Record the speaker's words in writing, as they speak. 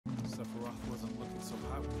wasn't looking so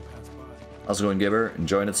hot when you passed by. How's it going, Gibber?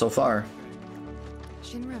 Enjoying it so far?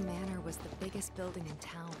 Shinra Manor was the biggest building in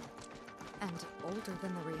town, and older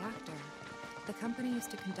than the reactor. The company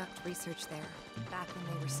used to conduct research there, back when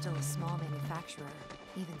they were still a small manufacturer.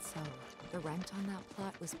 Even so, the rent on that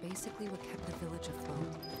plot was basically what kept the village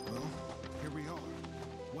afloat. Well, here we are.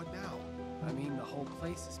 What now? I mean, the whole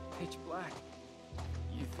place is pitch black.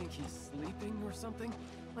 You think he's sleeping or something?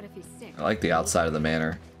 What if he's sick? I like the outside of the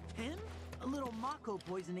manor. Him? A little Mako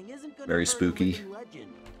poisoning isn't gonna Very hurt a spooky. living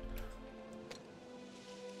legend.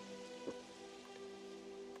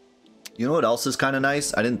 You know what else is kind of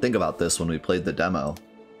nice? I didn't think about this when we played the demo.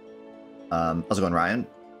 How's it going, Ryan?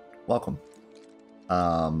 Welcome.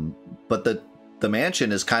 But the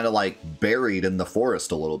mansion is kind of like buried in the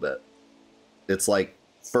forest a little bit. It's like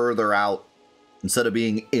further out. Instead of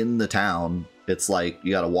being in the town, it's like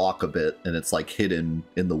you gotta walk a bit and it's like hidden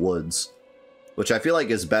in the woods. Which I feel like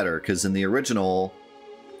is better, because in the original,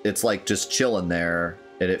 it's like just chilling there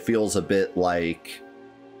and it feels a bit like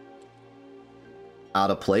out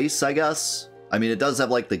of place, I guess. I mean, it does have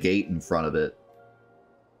like the gate in front of it,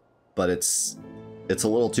 but it's a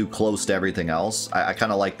little too close to everything else. I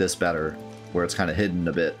kind of like this better, where it's kind of hidden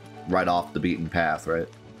a bit right off the beaten path, right?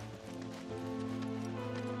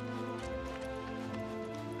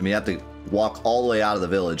 I mean, you have to walk all the way out of the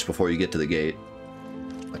village before you get to the gate.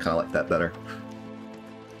 I kind of like that better.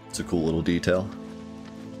 It's a cool little detail.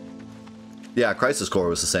 Yeah, Crisis Core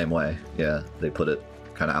was the same way. Yeah, they put it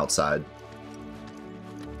kind of outside.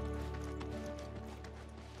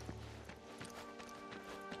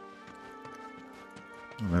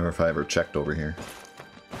 I don't remember if I ever checked over here.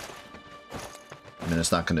 I mean,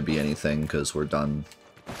 it's not going to be anything because we're done.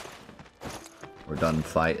 We're done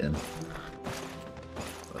fighting.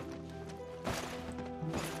 But.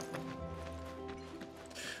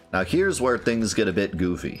 Now here's where things get a bit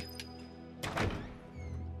goofy.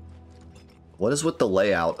 What is with the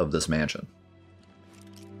layout of this mansion?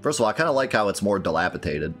 First of all, I kind of like how it's more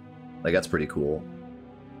dilapidated. Like, that's pretty cool.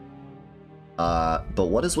 But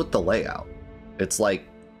what is with the layout? It's like,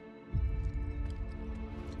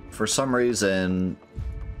 for some reason,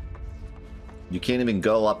 you can't even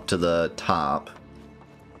go up to the top.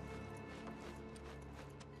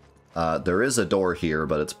 There is a door here,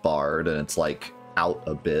 but it's barred, and it's like out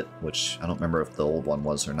a bit, which I don't remember if the old one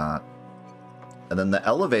was or not. And then the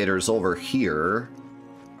elevator's over here,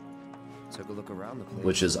 Took a look around the place,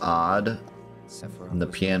 which is odd. And the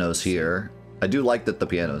piano's here. I do like that the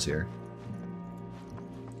piano's here.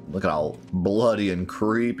 Look at how bloody and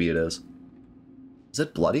creepy it is. Is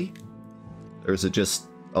it bloody? Or is it just...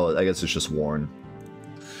 Oh, I guess it's just worn.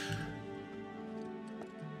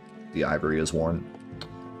 The ivory is worn.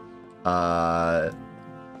 What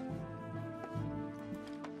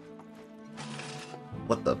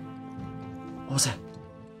the... What was that?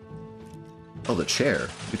 Oh, the chair.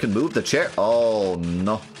 You can move the chair. Oh,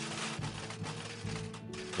 no.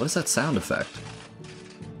 What is that sound effect?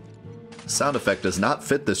 The sound effect does not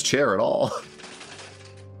fit this chair at all.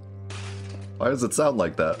 Why does it sound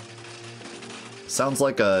like that? Sounds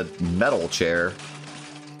like a metal chair.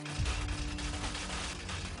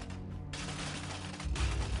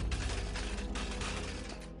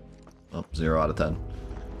 Oh, 0 out of 10.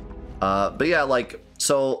 But yeah, like,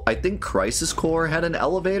 so I think Crisis Core had an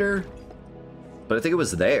elevator, but I think it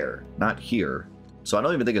was there, not here. So I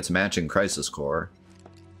don't even think it's matching Crisis Core.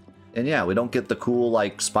 And yeah, we don't get the cool,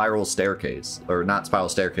 like, spiral staircase. Or not spiral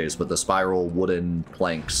staircase, but the spiral wooden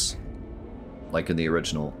planks, like in the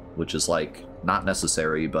original, which is, like, not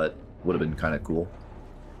necessary, but would have been kind of cool.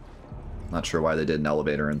 Not sure why they did an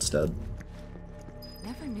elevator instead.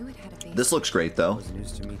 Never knew it had a base. This looks great, though. was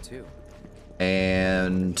news to me too.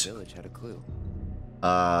 And... The village had a clue.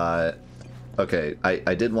 Okay,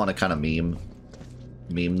 I did want to kind of meme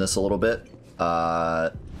this a little bit.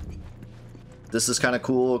 This is kind of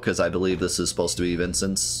cool, because I believe this is supposed to be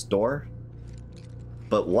Vincent's door.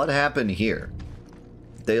 But what happened here?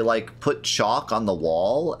 They, like, put chalk on the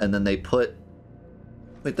wall, and then they put...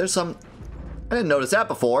 Wait, there's some... I didn't notice that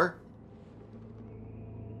before.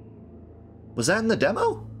 Was that in the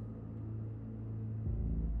demo?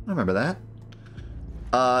 I remember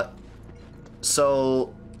that.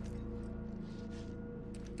 So...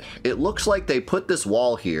 It looks like they put this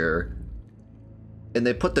wall here, and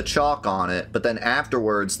they put the chalk on it, but then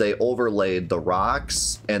afterwards they overlaid the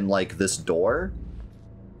rocks and, like, this door.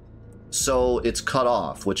 So it's cut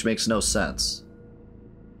off, which makes no sense.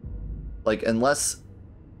 Like, unless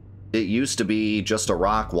it used to be just a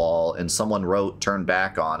rock wall and someone wrote turn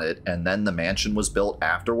back on it and then the mansion was built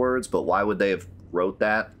afterwards, but why would they have wrote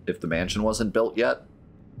that if the mansion wasn't built yet?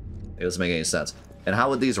 It doesn't make any sense. And how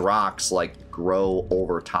would these rocks, like, grow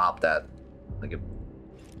over top that? Like,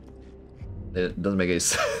 it doesn't make any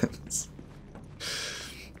sense.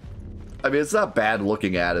 I mean, it's not bad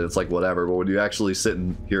looking at it. It's like, whatever. But when you actually sit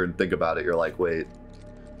in here and think about it, you're like, wait.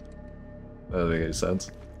 That doesn't make any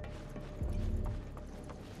sense.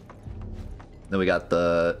 Then we got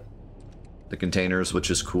the containers,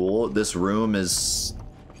 which is cool. This room is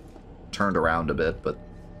turned around a bit, but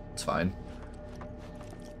it's fine.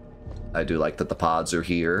 I do like that the pods are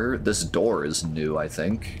here. This door is new, I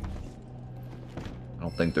think. I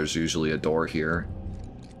don't think there's usually a door here.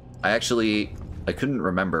 I couldn't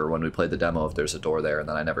remember when we played the demo if there's a door there, and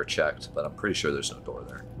then I never checked, but I'm pretty sure there's no door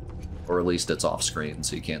there. Or at least it's off screen,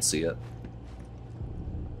 so you can't see it.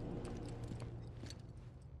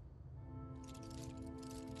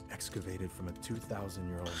 Excavated from a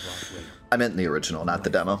 2,000-year-old rock layer. I meant in the original, not the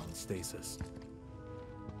demo. Stasis.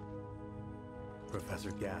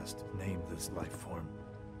 Professor Gast named this life form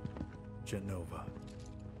Genova.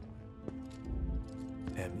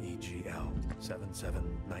 MEGL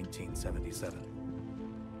 77-1977.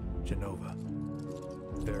 Genova.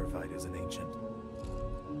 Verified as an ancient.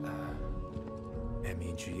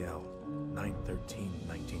 MEGL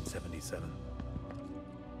 9/13/1977.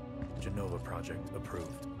 Genova project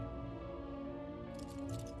approved.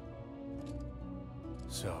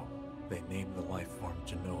 So, they named the life form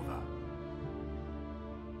Genova.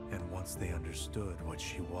 And once they understood what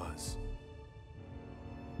she was,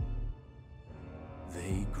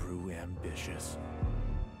 they grew ambitious.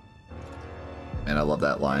 And I love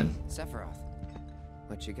that line. Sephiroth,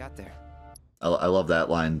 what you got there? I love that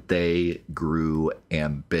line. They grew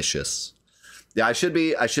ambitious. Yeah, I should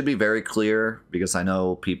be very clear, because I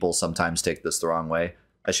know people sometimes take this the wrong way.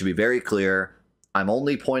 I should be very clear. I'm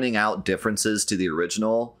only pointing out differences to the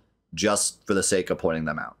original just for the sake of pointing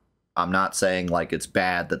them out. I'm not saying like it's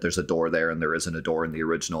bad that there's a door there and there isn't a door in the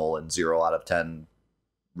original and 0 out of 10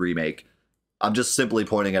 remake. I'm just simply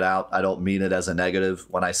pointing it out. I don't mean it as a negative.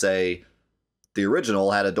 When I say the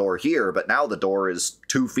original had a door here, but now the door is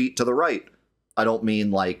 2 feet to the right, I don't mean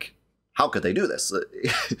like, how could they do this?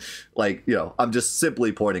 Like, you know, I'm just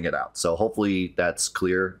simply pointing it out. So hopefully that's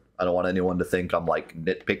clear. I don't want anyone to think I'm like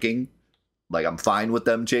nitpicking. Like, I'm fine with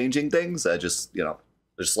them changing things. I just, you know,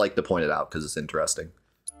 just like to point it out because it's interesting.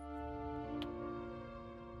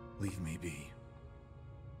 Leave me be.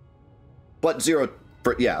 But 0,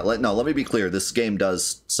 yeah, let me be clear. This game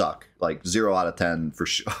does suck. Like 0 out of 10 for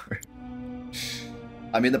sure.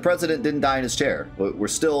 I mean, the president didn't die in his chair. We're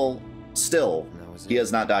still, he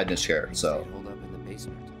has not died in his chair. So Hold up in the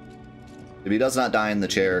basement. if he does not die in the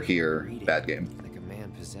chair here, bad game. Like a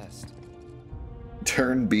man possessed.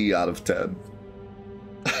 Turn B out of 10.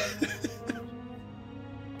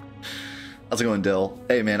 How's it going, Dill?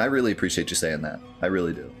 Hey, man, I really appreciate you saying that. I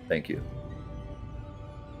really do. Thank you.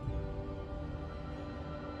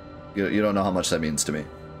 You don't know how much that means to me.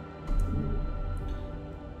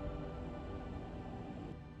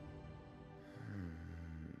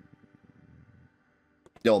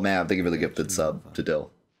 Yo, man, thank you for the gifted sub to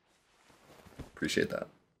Dill. Appreciate that.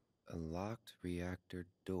 A locked reactor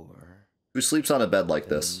door. Who sleeps on a bed like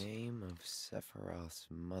this? The name of Sephiroth's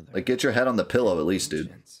mother. Like, get your head on the pillow at least,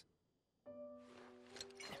 dude.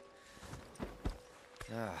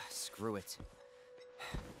 Ah, screw it.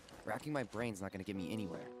 Racking my brain's not gonna get me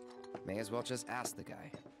anywhere. May as well just ask the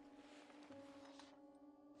guy.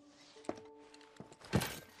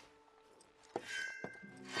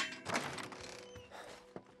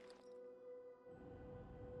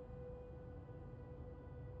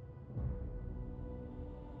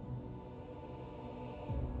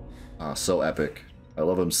 Ah, so epic. I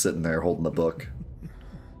love him sitting there holding the book.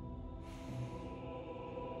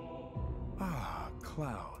 Ah,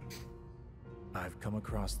 Cloud. I've come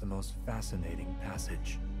across the most fascinating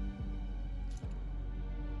passage.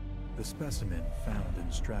 The specimen found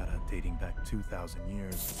in strata dating back 2,000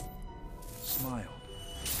 years smiled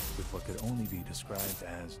with what could only be described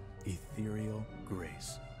as ethereal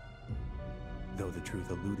grace. Though the truth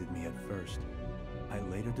eluded me at first, I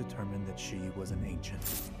later determined that she was an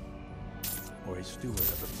ancient, or a steward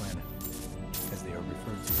of the planet, as they are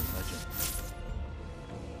referred to in legend.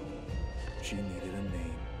 She needed a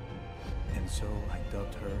name, and so I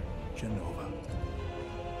dubbed her Genova.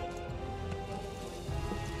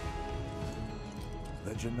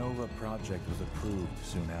 The Genova project was approved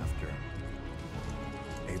soon after.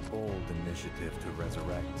 A bold initiative to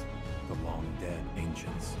resurrect the long-dead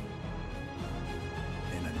ancients.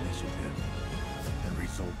 An initiative that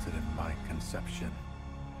resulted in my conception.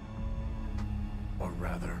 Or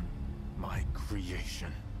rather, my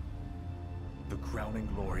creation. The crowning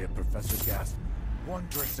glory of Professor Gast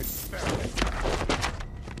wondrous experiment.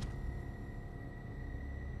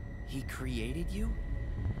 He created you?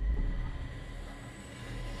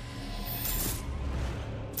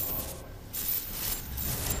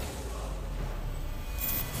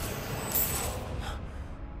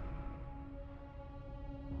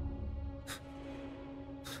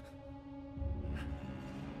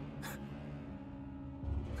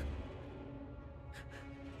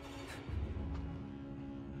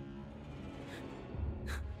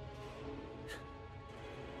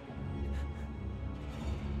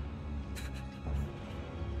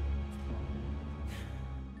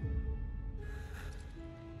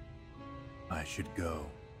 I should go.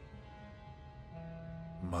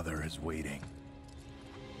 Mother is waiting.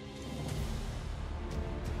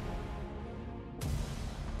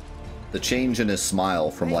 The change in his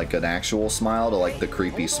smile from like an actual smile to like the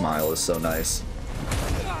creepy smile is so nice.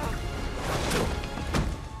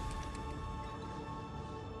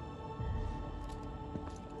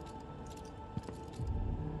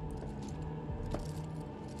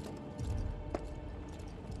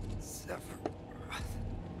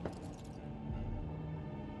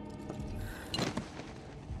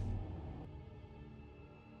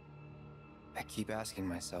 I keep asking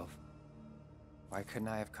myself, why couldn't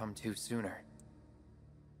I have come to sooner?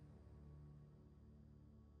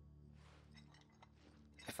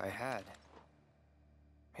 If I had,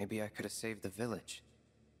 maybe I could have saved the village.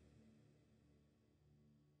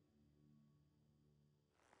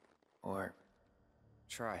 Or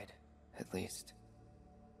tried, at least.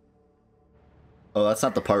 Oh, that's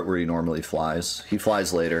not the part where he normally flies. He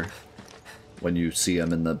flies later, when you see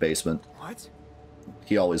him in the basement. What?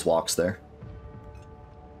 He always walks there.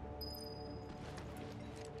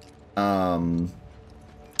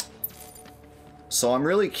 So I'm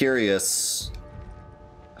really curious.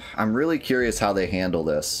 I'm really curious how they handle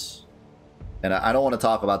this. And I don't want to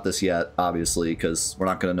talk about this yet, obviously, because we're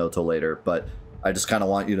not going to know till later, but I just kind of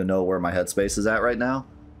want you to know where my headspace is at right now.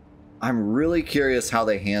 I'm really curious how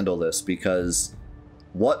they handle this, because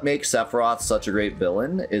what makes Sephiroth such a great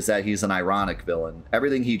villain is that he's an ironic villain.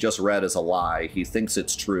 Everything he just read is a lie. He thinks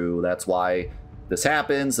it's true. That's why this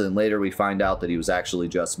happens, and later we find out that he was actually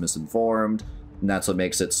just misinformed, and that's what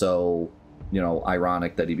makes it so, you know,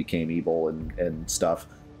 ironic that he became evil and stuff.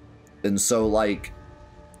 And so, like,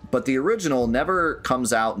 but the original never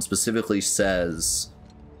comes out and specifically says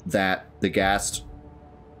that the Ghast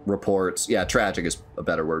reports, yeah, tragic is a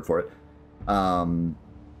better word for it.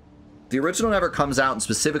 The original never comes out and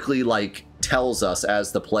specifically, like, tells us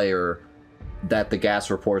as the player that the Ghast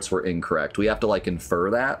reports were incorrect. We have to, like, infer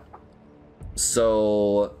that.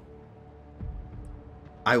 So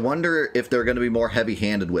I wonder if they're going to be more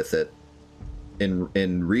heavy-handed with it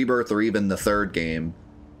in Rebirth or even the third game.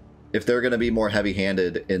 If they're going to be more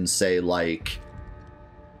heavy-handed and say, like,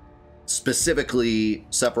 specifically,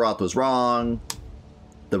 Sephiroth was wrong,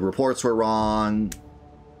 the reports were wrong,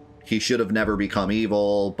 he should have never become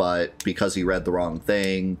evil, but because he read the wrong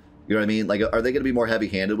thing, you know what I mean? Like, are they going to be more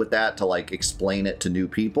heavy-handed with that to, like, explain it to new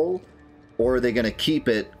people? Or are they going to keep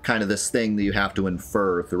it kind of this thing that you have to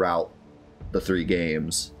infer throughout the 3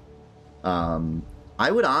 games? I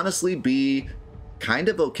would honestly be kind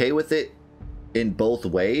of okay with it in both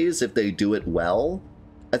ways if they do it well.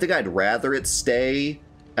 I think I'd rather it stay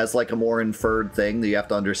as like a more inferred thing that you have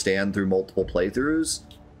to understand through multiple playthroughs.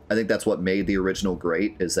 I think that's what made the original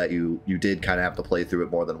great, is that you did kind of have to play through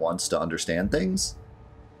it more than once to understand things.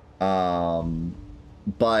 But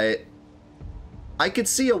I could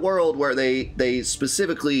see a world where they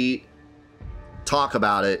specifically talk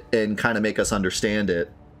about it and kind of make us understand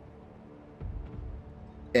it,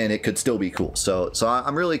 and it could still be cool. So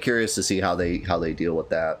I'm really curious to see how they deal with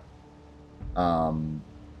that.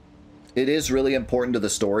 It is really important to the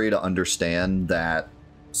story to understand that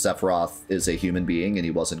Sephiroth is a human being and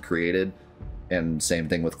he wasn't created, and same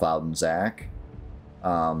thing with Cloud and Zack.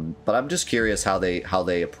 But I'm just curious how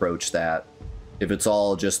they approach that. If it's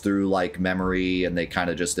all just through like memory and they kind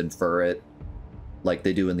of just infer it like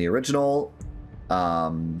they do in the original,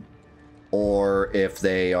 or if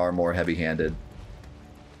they are more heavy-handed.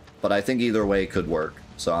 But I think either way could work.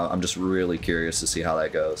 So I'm just really curious to see how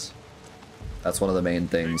that goes. That's one of the main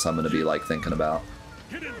things I'm going to be like thinking about.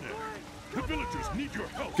 Get in there. The villagers need your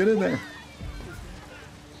help. Get in there.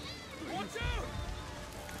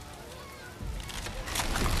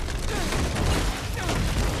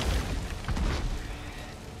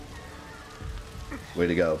 Way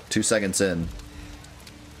to go. 2 seconds in.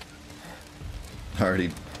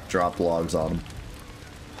 Already dropped logs on him.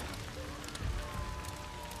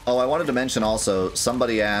 Oh, I wanted to mention also,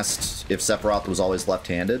 somebody asked if Sephiroth was always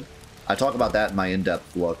left-handed. I talk about that in my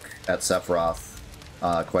in-depth look at Sephiroth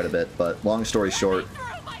quite a bit, but long story short,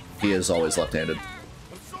 he is always left-handed.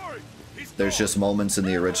 I'm sorry. There's just moments in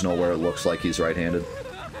the original where it looks like he's right-handed,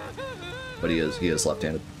 but he is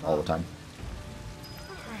left-handed all the time.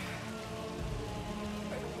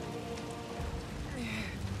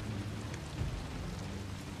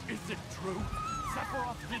 Is it true?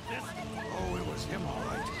 Sephiroth did this? Oh, it was him, all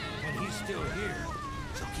right. And he's still here.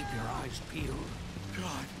 So keep your eyes peeled.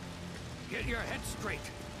 God. Get your head straight.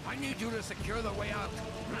 I need you to secure the way out.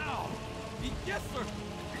 Now. Yes, sir.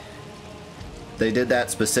 They did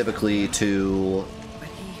that specifically to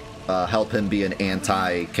help him be an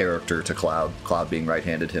anti-character to Cloud. Cloud being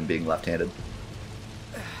right-handed, him being left-handed.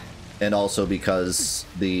 And also because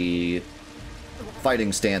the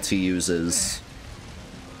fighting stance he uses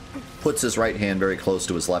puts his right hand very close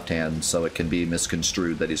to his left hand, so it can be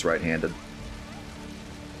misconstrued that he's right-handed.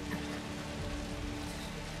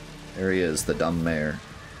 There he is, the dumb mayor.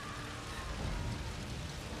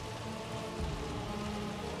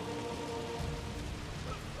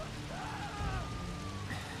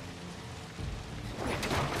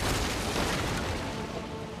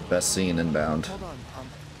 Best scene inbound. Hold on,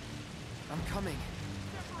 I'm coming.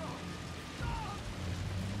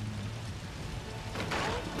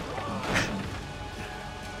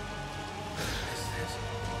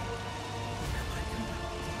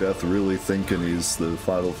 Beth really thinking he's the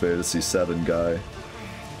Final Fantasy VII guy.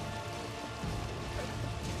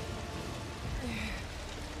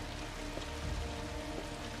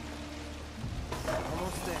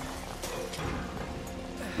 Almost there.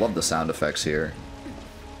 Love the sound effects here.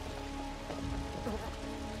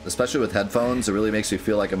 Especially with headphones, it really makes me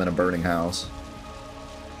feel like I'm in a burning house.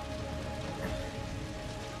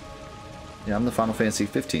 Yeah, I'm the Final Fantasy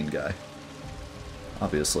 15 guy.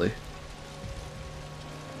 Obviously.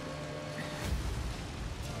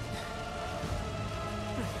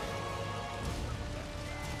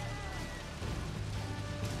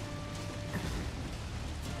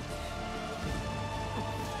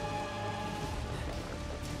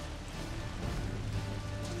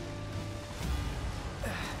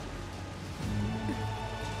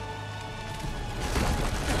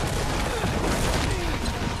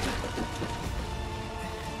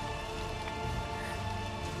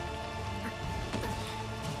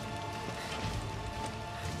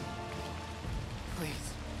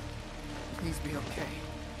 Please be okay.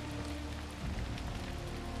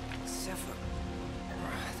 Sephiroth.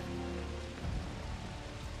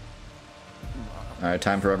 Alright,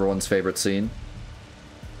 time for everyone's favorite scene.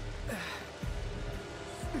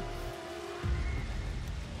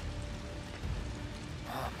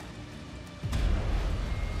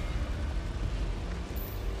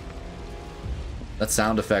 That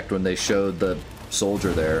sound effect when they showed the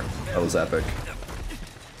soldier there, that was epic.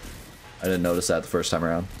 I didn't notice that the first time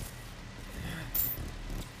around.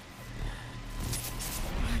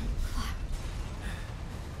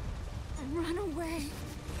 Run away.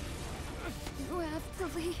 You have to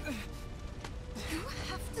leave. You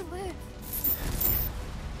have to live.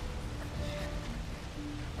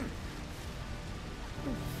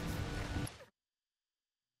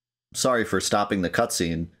 Sorry for stopping the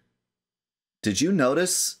cutscene. Did you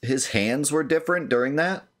notice his hands were different during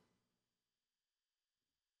that?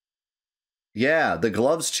 Yeah, the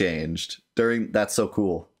gloves changed during... That's so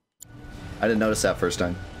cool. I didn't notice that first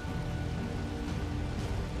time.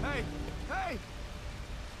 Hey! Hey!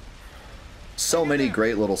 So many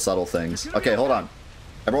great little subtle things. Okay, hold on.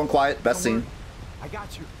 Everyone quiet. Best scene. I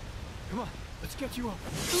got you. Come on, let's get you up.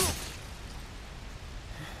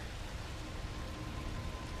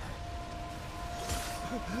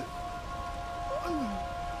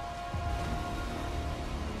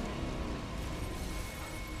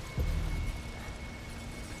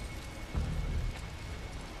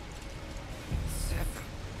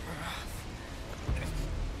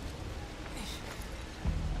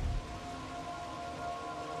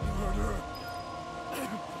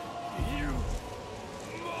 You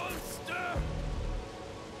monster!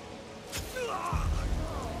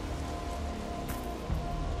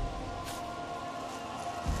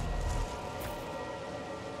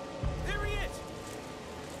 There he is!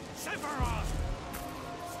 Sephiroth!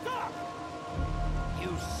 Stop! You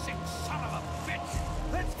sick son of a bitch!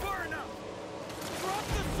 That's far enough! Drop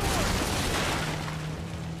the sword!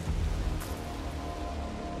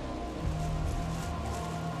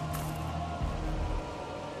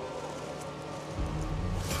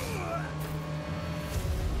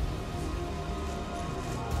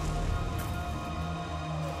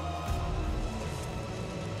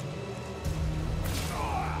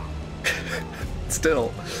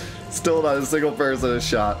 Still not a single person is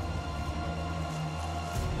shot.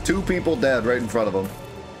 2 people dead right in front of him.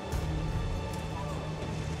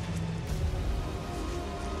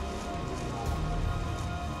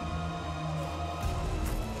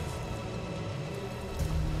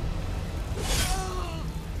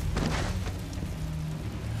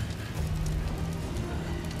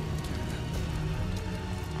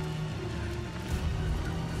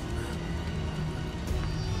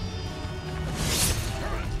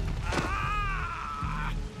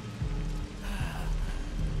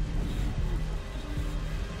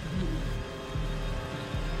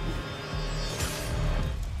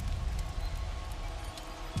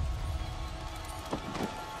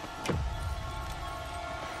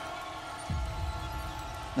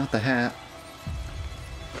 Not the hat.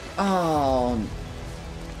 Oh.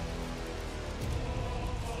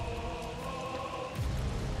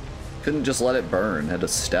 Couldn't just let it burn. Had to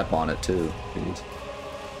step on it too. Jeez.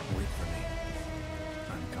 Wait for me.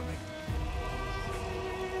 I'm coming.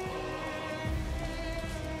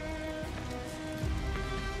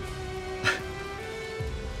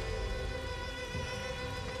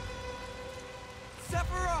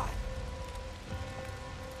 Sephiroth!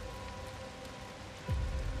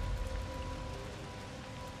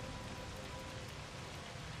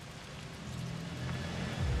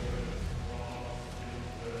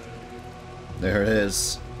 There it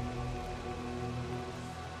is.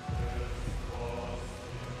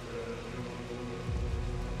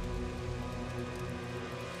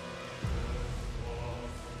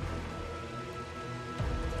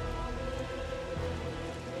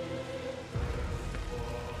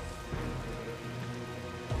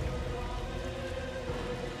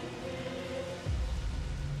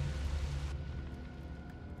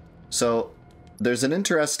 So there's an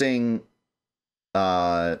interesting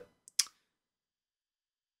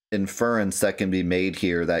inference that can be made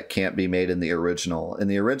here that can't be made in the original. In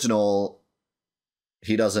the original,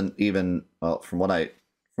 he doesn't even, well, from what I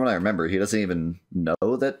remember, he doesn't even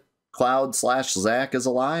know that Cloud / Zack is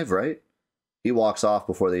alive, right? He walks off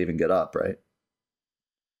before they even get up, right?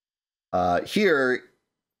 Here,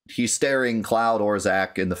 he's staring Cloud or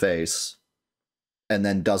Zack in the face and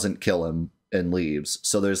then doesn't kill him and leaves.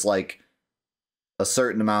 So there's like a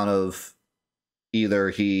certain amount of either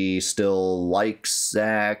he still likes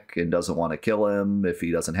Zack and doesn't want to kill him if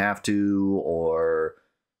he doesn't have to, or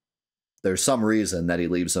there's some reason that he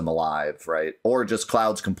leaves him alive, right? Or just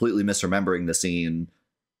Cloud's completely misremembering the scene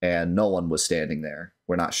and no one was standing there.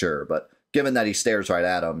 We're not sure, but given that he stares right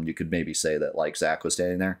at him, you could maybe say that like Zack was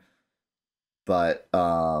standing there. But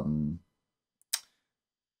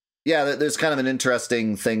yeah, there's kind of an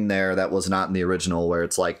interesting thing there that was not in the original, where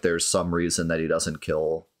it's like there's some reason that he doesn't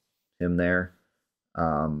kill him there.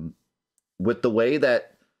 With the way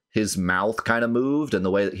that his mouth kind of moved and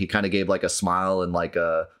the way that he kind of gave like a smile and like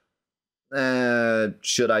a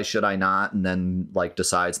should I not, and then like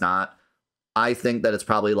decides not, I think that it's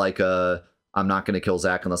probably like a I'm not going to kill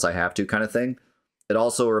Zack unless I have to kind of thing. It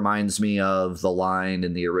also reminds me of the line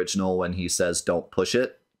in the original when he says don't push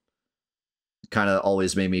it. Kind of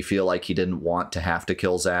always made me feel like he didn't want to have to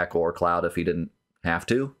kill Zack or Cloud if he didn't have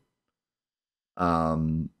to.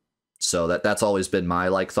 So that's always been my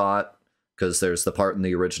like thought, because there's the part in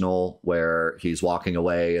the original where he's walking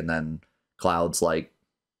away and then Cloud's like,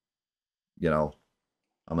 you know,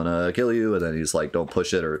 I'm gonna kill you, and then he's like, don't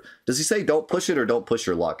push it, or does he say don't push it or don't push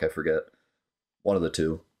your luck? I forget. One of the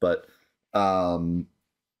two. But yeah,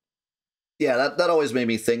 that always made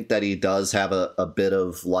me think that he does have a bit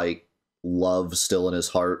of like love still in his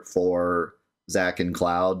heart for Zack and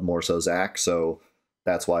Cloud, more so Zack, so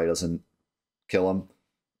that's why he doesn't kill him.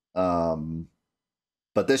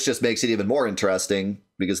 But this just makes it even more interesting,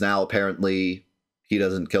 because now apparently he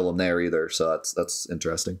doesn't kill him there either, so that's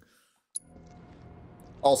interesting.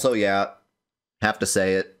 Also, yeah, have to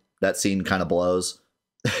say it, that scene kind of blows.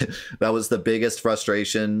 That was the biggest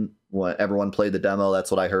frustration when everyone played the demo.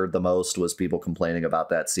 That's what I heard the most, was people complaining about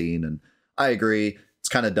that scene, and I agree, it's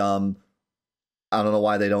kind of dumb. I don't know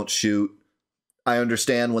why they don't shoot. I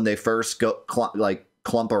understand when they first go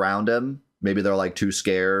clump around him, maybe they're like too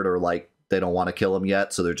scared, or like they don't want to kill him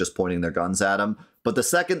yet, so they're just pointing their guns at him. But the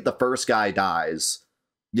second the first guy dies,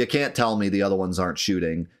 you can't tell me the other ones aren't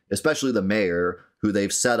shooting, especially the mayor, who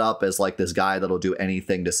they've set up as like this guy that'll do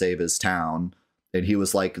anything to save his town. And he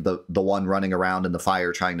was like the one running around in the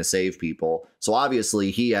fire trying to save people. So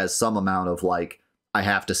obviously he has some amount of like, I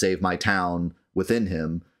have to save my town within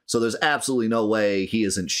him. So there's absolutely no way he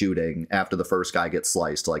isn't shooting after the first guy gets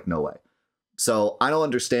sliced. Like, no way. So I don't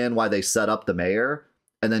understand why they set up the mayor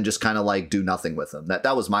and then just kind of like do nothing with him.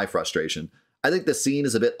 That was my frustration. I think the scene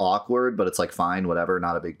is a bit awkward, but it's like, fine, whatever,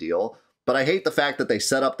 not a big deal. But I hate the fact that they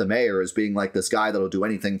set up the mayor as being like this guy that'll do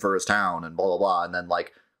anything for his town and blah, blah, blah. And then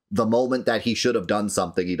like the moment that he should have done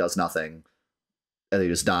something, he does nothing. And he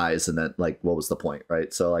just dies. And then like, what was the point,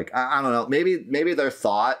 right? So like, I don't know. Maybe their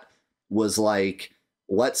thought was like,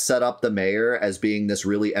 let's set up the mayor as being this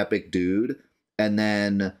really epic dude. And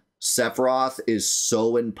then Sephiroth is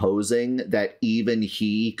so imposing that even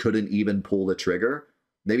he couldn't even pull the trigger.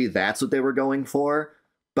 Maybe that's what they were going for.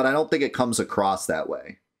 But I don't think it comes across that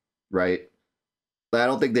way, right? I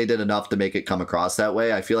don't think they did enough to make it come across that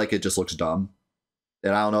way. I feel like it just looks dumb.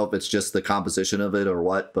 And I don't know if it's just the composition of it or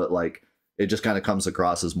what, but like it just kind of comes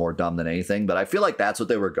across as more dumb than anything. But I feel like that's what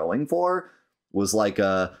they were going for, was like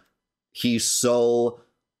he's so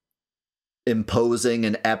imposing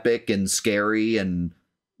and epic and scary and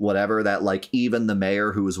whatever, that like even the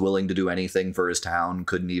mayor who was willing to do anything for his town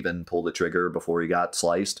couldn't even pull the trigger before he got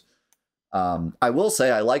sliced. I will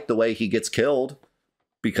say I like the way he gets killed,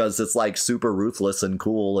 because it's like super ruthless and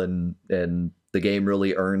cool, and the game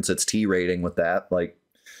really earns its T rating with that. Like,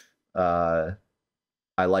 I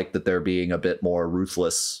like that they're being a bit more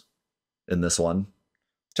ruthless in this one.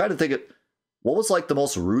 Try to think what was like the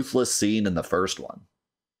most ruthless scene in the first one.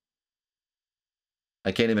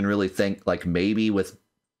 I can't even really think. Like maybe with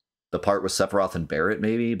the part with Sephiroth and Barrett,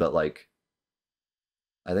 maybe, but like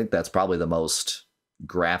I think that's probably the most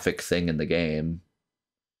graphic thing in the game.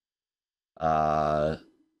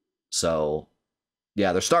 So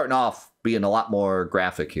yeah, they're starting off being a lot more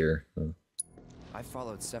graphic here. I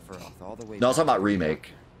followed Sephiroth all the way. No, I was talking about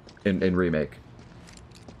remake. In remake.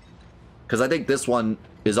 Because I think this one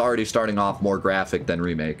is already starting off more graphic than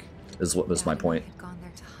remake, is what was my point. Had gone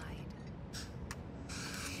there to hide.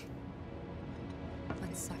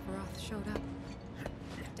 When Sephiroth showed up,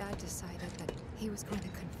 Dad decided that he was going to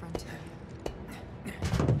confront him.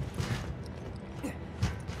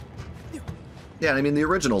 Yeah, I mean, the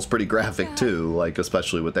original's pretty graphic too, like,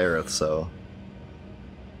 especially with Aerith, so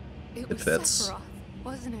It it was fits. Sephiroth,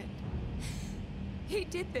 wasn't it? He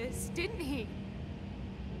did this, didn't he?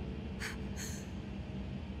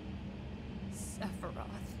 Sephiroth.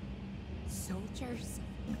 Soldiers.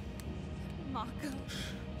 Mako.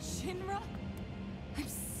 Shinra. I'm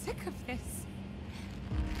sick of this.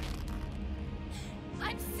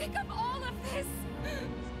 I'm sick of all of this!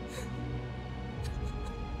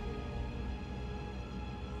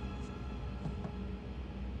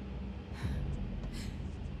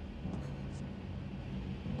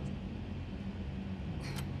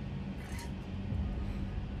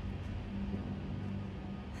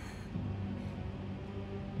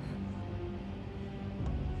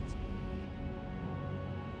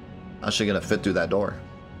 How's she gonna fit through that door?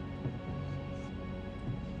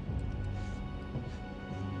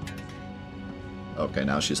 Okay,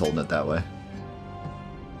 now she's holding it that way.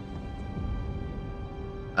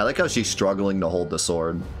 I like how she's struggling to hold the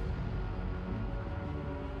sword.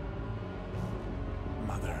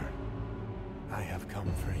 Mother, I have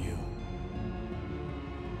come for you.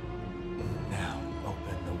 Now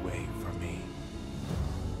open the way for me.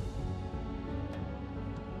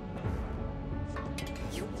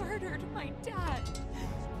 You murdered my dad!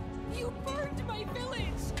 You burned my village!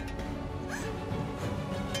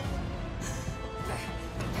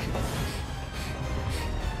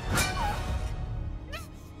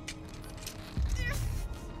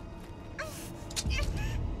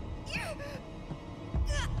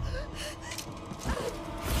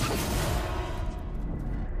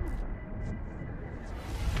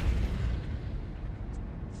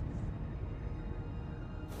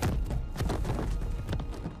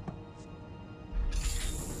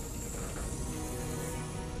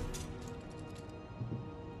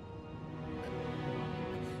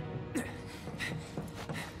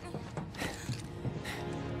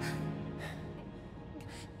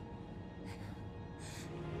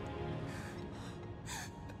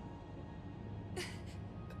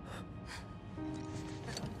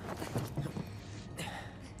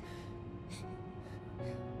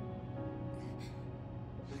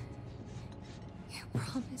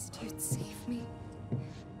 Promised you'd save me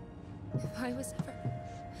if I was ever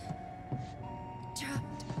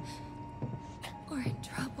trapped or in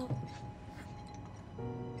trouble.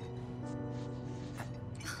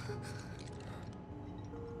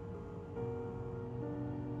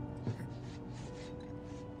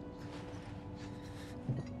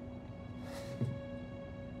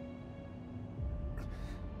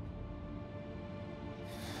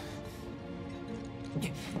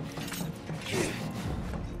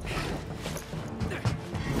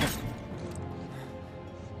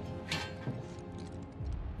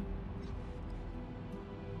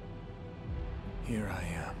 Here I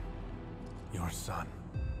am, your son.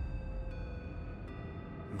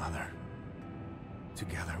 Mother,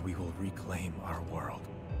 together we will reclaim our world.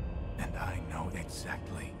 And I know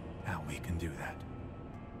exactly how we can do that.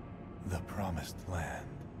 The Promised Land.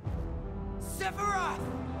 Sephiroth!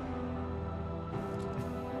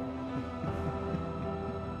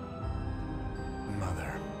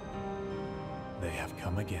 Mother, they have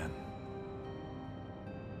come again.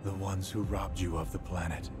 The ones who robbed you of the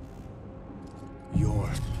planet. Your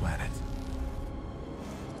planet.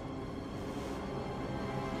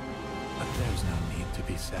 But there's no need to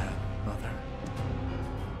be sad, Mother.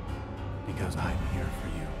 Because I'm here for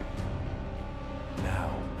you.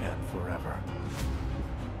 Now and forever.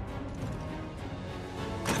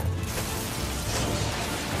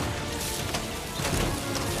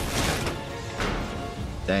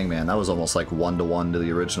 Dang, man, that was almost like 1-to-1 to the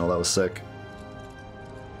original. That was sick.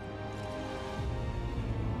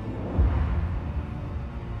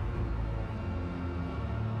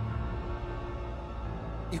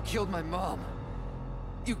 You killed my mom.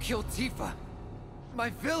 You killed Tifa.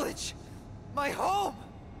 My village. My home.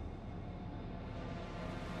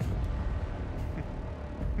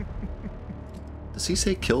 Does he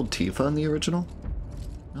say killed Tifa in the original?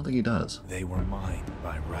 I don't think he does. They were mine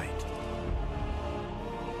by right.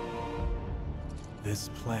 This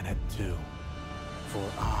planet too, for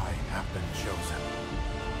I have been chosen.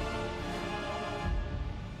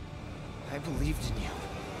 I believed in you.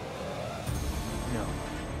 No.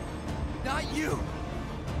 Not you!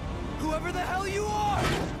 Whoever the hell you are!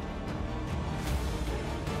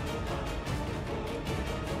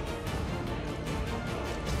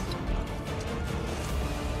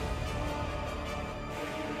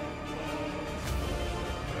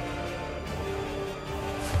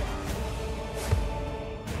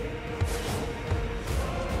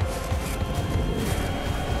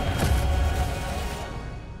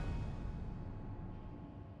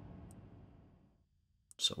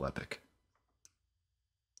 So epic.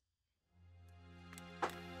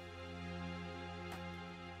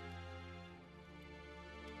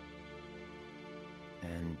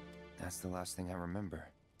 And that's the last thing I remember.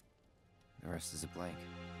 The rest is a blank.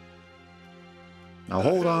 Now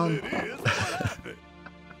hold on.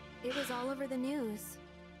 It was all over the news.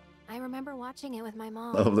 I remember watching it with my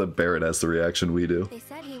mom. Oh, the Barrett has the reaction we do. They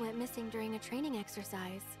said he went missing during a training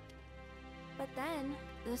exercise. But then,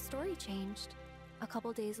 the story changed. A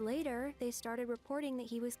couple days later, they started reporting that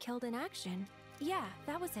he was killed in action. Yeah,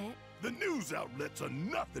 that was it. The news outlets are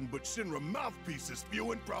nothing but Shinra mouthpieces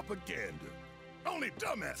spewing propaganda. Only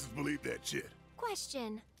dumbasses believe that shit.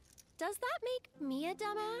 Question. Does that make me a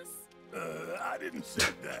dumbass? I didn't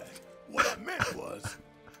say that. What I meant was,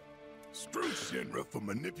 screw Shinra for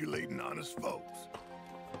manipulating honest folks.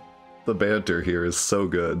 The banter here is so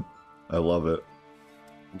good. I love it.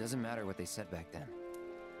 It doesn't matter what they said back then.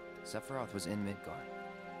 Sephiroth was in Midgard.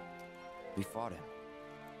 We fought him.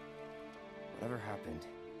 Whatever happened,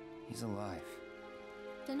 he's alive.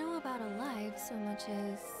 Don't know about alive so much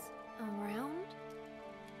as around?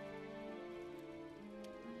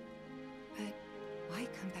 But why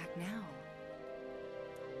come back now?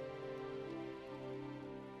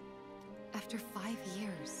 After 5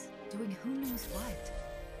 years, doing who knows what?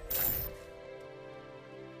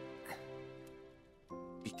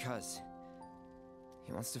 Because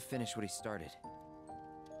he wants to finish what he started.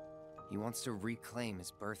 He wants to reclaim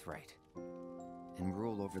his birthright and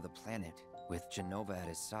rule over the planet with Genova at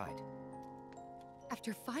his side.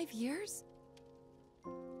 After 5 years?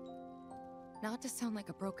 Not to sound like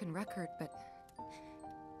a broken record, but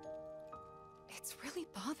it's really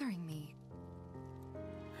bothering me.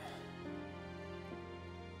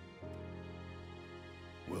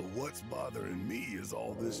 Well, what's bothering me is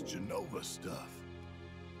all this Genova stuff.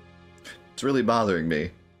 It's really bothering me.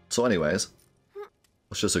 So anyways,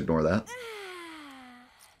 let's just ignore that.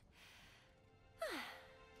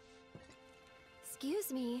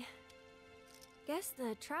 Excuse me. Guess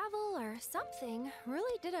the travel or something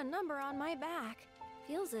really did a number on my back.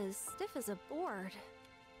 Feels as stiff as a board.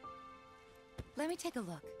 Let me take a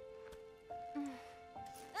look.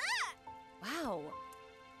 Wow.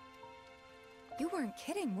 You weren't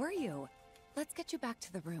kidding, were you? Let's get you back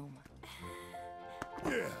to the room.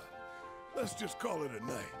 Yeah, let's just call it a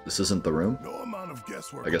night. This isn't the room? No amount of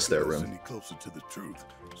guesswork I guess will their get us room. any closer to the truth.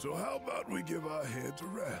 So how about we give our heads a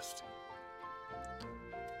rest?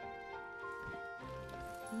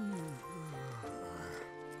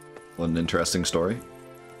 What an interesting story.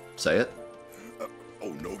 Say it. Oh,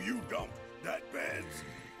 no, you don't. That bed's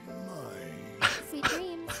mine. Sweet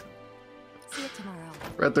dreams. See you tomorrow.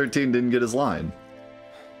 Red 13 didn't get his line.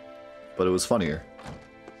 But it was funnier.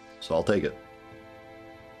 So I'll take it.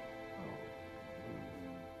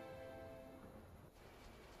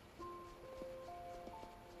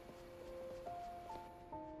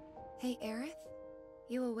 Hey, Aerith?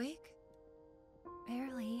 You awake?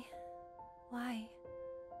 Barely. Why?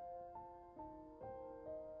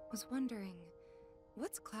 Was wondering,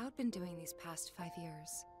 what's Cloud been doing these past 5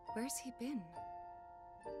 years? Where's he been?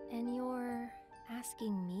 And you're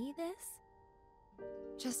asking me this?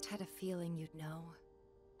 Just had a feeling you'd know.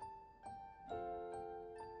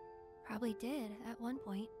 Probably did at one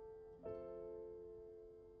point.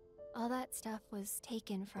 All that stuff was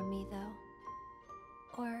taken from me,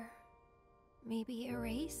 though. Or maybe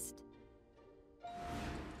erased?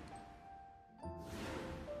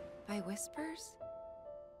 By whispers?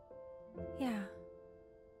 Yeah.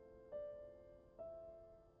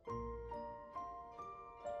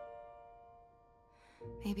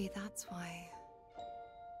 Maybe that's why.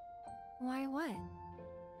 Why what?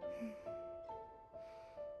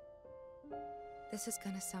 This is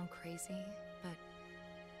gonna sound crazy, but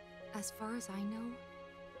as far as I know,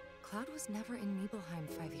 Cloud was never in Nibelheim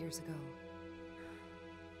 5 years ago.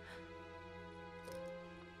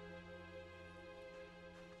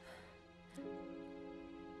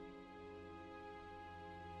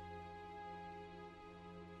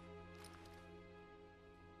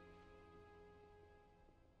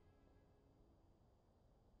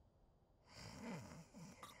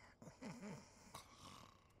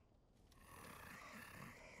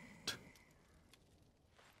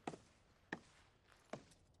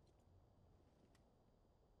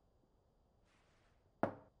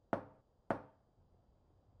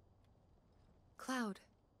 Cloud,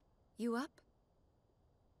 you up?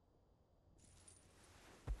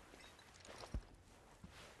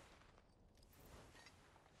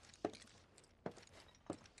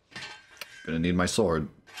 Gonna need my sword.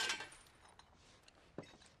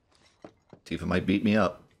 Tifa might beat me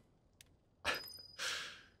up.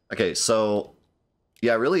 Okay, so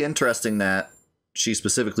yeah, really interesting that she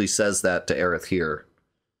specifically says that to Aerith here.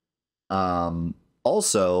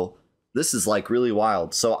 Also, this is like really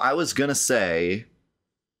wild. So I was gonna say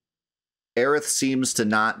Aerith seems to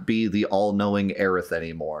not be the all-knowing Aerith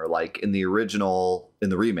anymore. Like in the original, in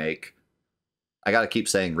the remake, I gotta keep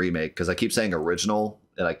saying remake because I keep saying original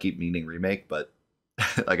and I keep meaning remake, but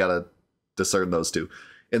I gotta discern those two.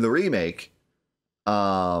 In the remake,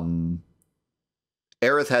 Aerith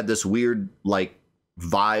had this weird like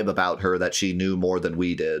vibe about her that she knew more than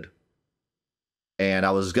we did. And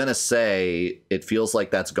I was gonna say it feels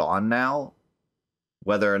like that's gone now.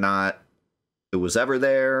 Whether or not it was ever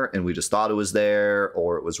there and we just thought it was there,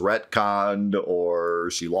 or it was retconned,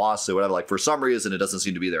 or she lost it, whatever. Like for some reason it doesn't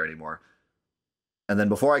seem to be there anymore. And then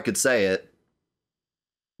before I could say it,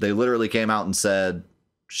 they literally came out and said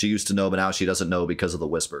she used to know, but now she doesn't know because of the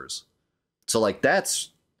whispers. So like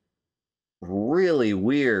that's really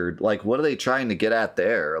weird. Like what are they trying to get at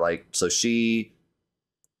there? Like so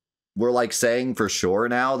we're like saying for sure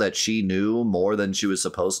now that she knew more than she was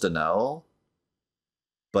supposed to know,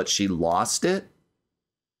 but she lost it?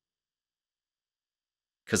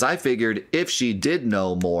 Because I figured if she did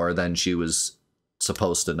know more than she was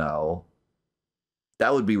supposed to know,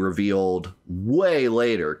 that would be revealed way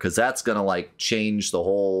later, because that's going to like change the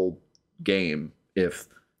whole game if,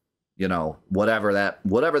 you know, whatever that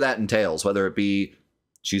entails, whether it be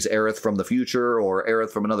she's Aerith from the future or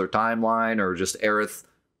Aerith from another timeline, or just Aerith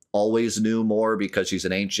always knew more because she's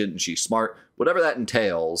an ancient and she's smart, whatever that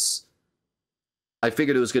entails. I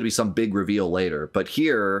figured it was going to be some big reveal later, but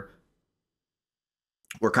here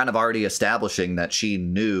we're kind of already establishing that she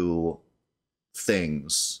knew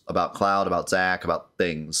things about Cloud, about Zack, about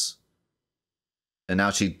things. And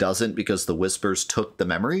now she doesn't because the whispers took the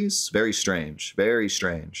memories? Very strange. Very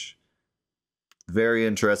strange. Very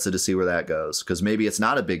interested to see where that goes, because maybe it's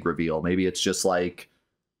not a big reveal. Maybe it's just like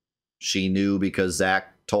she knew because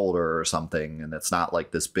Zack told her or something, and it's not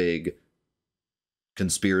like this big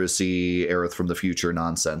conspiracy Aerith from the future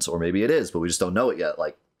nonsense. Or maybe it is, but we just don't know it yet.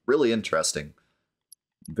 Like, really interesting.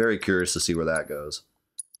 Very curious to see where that goes.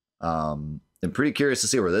 And pretty curious to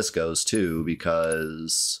see where this goes too,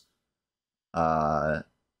 because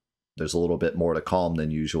there's a little bit more to calm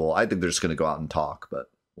than usual. I think they're just going to go out and talk, but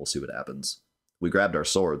we'll see what happens. We grabbed our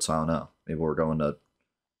swords, so I don't know. Maybe we're going to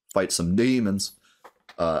fight some demons.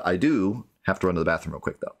 I do have to run to the bathroom real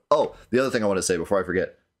quick, though. Oh, the other thing I want to say before I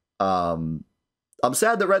forget. I'm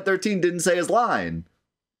sad that Red 13 didn't say his line.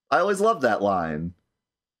 I always loved that line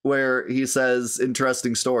where he says,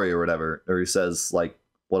 interesting story or whatever. Or he says, like,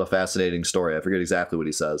 what a fascinating story. I forget exactly what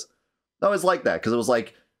he says. I always liked that, because it was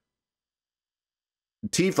like,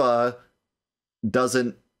 Tifa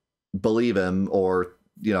doesn't believe him or,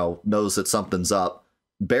 you know, knows that something's up.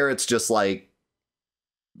 Barrett's just like,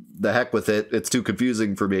 the heck with it. It's too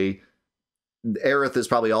confusing for me. Aerith is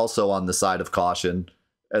probably also on the side of caution.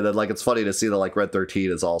 And then, like, it's funny to see that, like, Red 13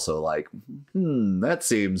 is also like, that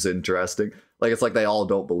seems interesting. Like, it's like they all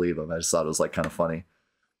don't believe him. I just thought it was, like, kind of funny.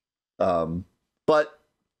 But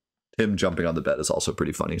him jumping on the bed is also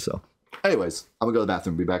pretty funny, so. Anyways, I'm gonna go to the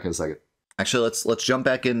bathroom. Be back in a second. Actually, let's jump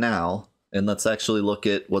back in now, and let's actually look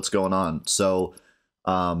at what's going on. So,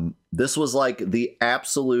 this was, like, the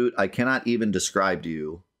absolute, I cannot even describe to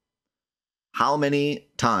you how many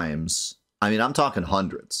times, I mean, I'm talking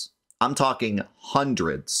hundreds. I'm talking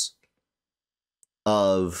hundreds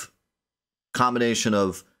of combination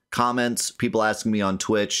of comments, people asking me on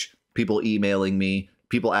Twitch, people emailing me,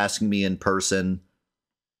 people asking me in person,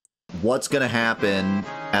 what's going to happen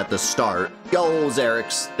at the start. Yo,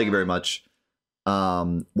 Xerix, thank you very much.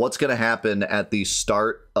 what's going to happen at the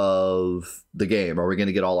start of the game? Are we going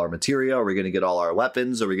to get all our materia? Are we going to get all our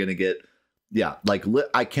weapons? Are we going to get... Yeah, like,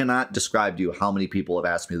 I cannot describe to you how many people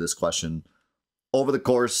have asked me this question over the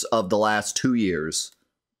course of the last 2 years.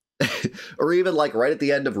 Or even, like, right at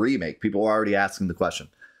the end of Remake. People are already asking the question.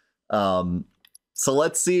 So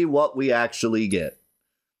let's see what we actually get.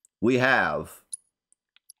 We have...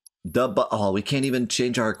 we can't even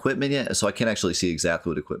change our equipment yet, so I can't actually see exactly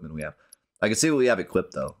what equipment we have. I can see what we have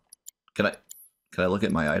equipped, though. Can I look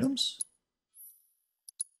at my items?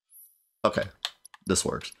 Okay, this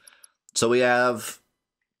works. So we have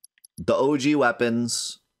the OG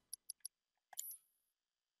weapons.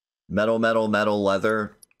 Metal,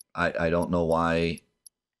 leather. I don't know why.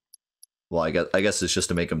 Well, I guess it's just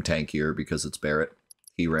to make him tankier because it's Barrett.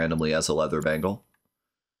 He randomly has a leather bangle.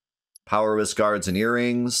 Power wrist guards and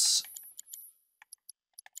earrings.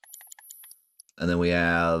 And then we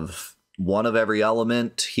have one of every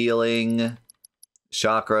element, healing,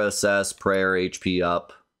 chakra assess, prayer, HP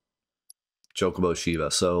up, Chocobo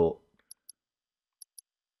Shiva. So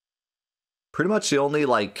pretty much the only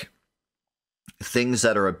like things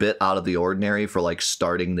that are a bit out of the ordinary for like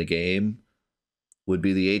starting the game would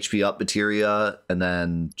be the HP up materia and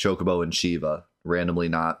then Chocobo and Shiva, randomly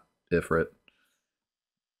not Ifrit.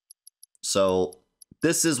 So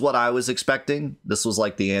this is what I was expecting. This was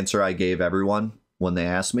like the answer I gave everyone when they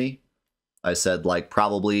asked me. I said like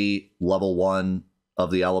probably level 1 of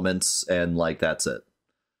the elements and like that's it.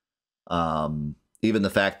 Even the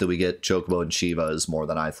fact that we get Chocobo and Shiva is more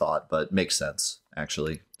than I thought, but makes sense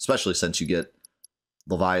actually, especially since you get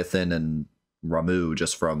Leviathan and Ramu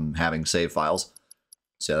just from having save files.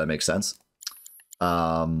 So yeah, that makes sense.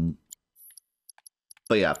 But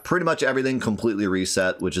yeah, pretty much everything completely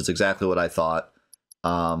reset, which is exactly what I thought.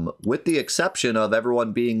 With the exception of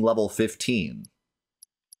everyone being level 15.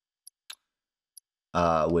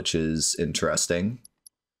 Which is interesting.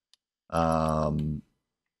 I'm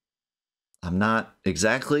not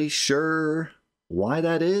exactly sure why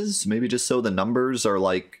that is. Maybe just so the numbers are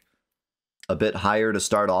like a bit higher to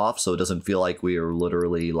start off, so it doesn't feel like we are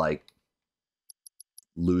literally like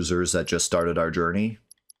losers that just started our journey.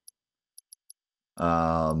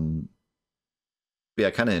 Yeah,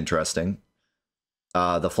 kind of interesting.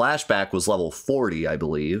 The flashback was level 40, I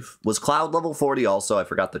believe. Was Cloud level 40 also? I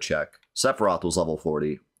forgot to check. Sephiroth was level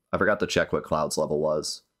 40. I forgot to check what Cloud's level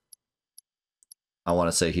was. I want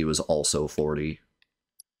to say he was also 40.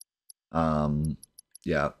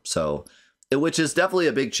 Yeah, so... which is definitely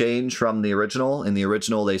a big change from the original. In the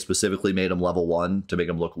original, they specifically made him level 1 to make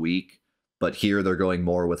him look weak. But here, they're going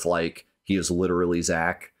more with, like, he is literally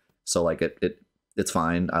Zack. So, like, it's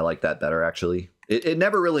fine. I like that better, actually. It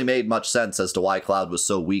never really made much sense as to why Cloud was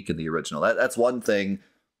so weak in the original. That's one thing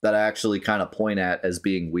that I actually kind of point at as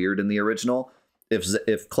being weird in the original.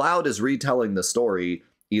 If Cloud is retelling the story,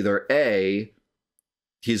 either A,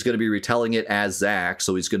 he's going to be retelling it as Zack,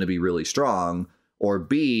 so he's going to be really strong, or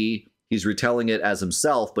B, he's retelling it as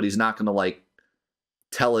himself, but he's not going to, like,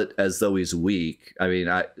 tell it as though he's weak. I mean,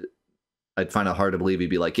 I'd find it hard to believe he'd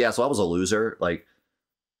be like, yeah, so I was a loser. Like,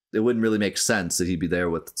 it wouldn't really make sense that he'd be there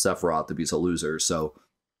with Sephiroth if he's a loser. So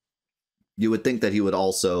you would think that he would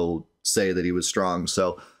also say that he was strong.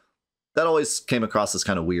 So that always came across as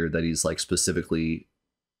kind of weird that he's like specifically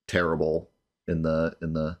terrible in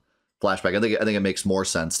the flashback. I think it makes more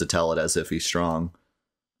sense to tell it as if he's strong.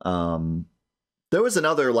 There was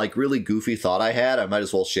another like really goofy thought I had. I might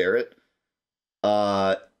as well share it.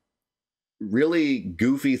 Really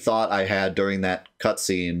goofy thought I had during that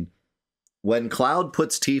cutscene. When Cloud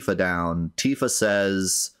puts Tifa down, Tifa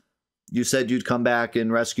says, "You said you'd come back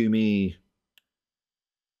and rescue me."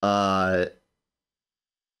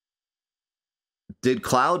 Did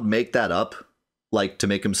Cloud make that up, like, to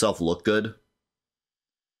make himself look good?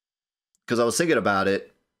 Because I was thinking about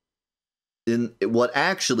it. What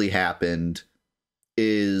actually happened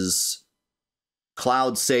is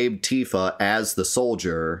Cloud saved Tifa as the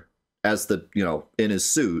soldier, as the, in his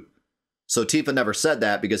suit. So Tifa never said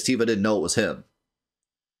that because Tifa didn't know it was him.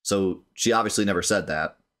 So she obviously never said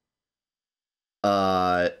that.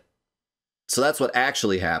 So that's what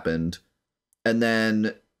actually happened. And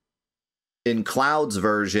then in Cloud's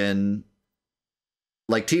version,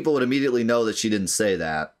 like, Tifa would immediately know that she didn't say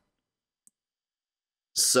that.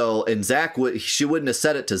 So, and she wouldn't have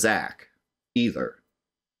said it to Zack either.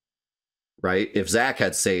 Right? If Zack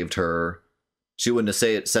had saved her, she wouldn't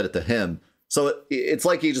have said it to him. So it's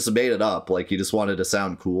like he just made it up. Like, he just wanted to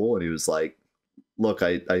sound cool, and he was like, look,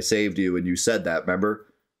 I saved you, and you said that,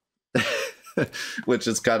 remember? Which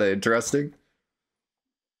is kind of interesting.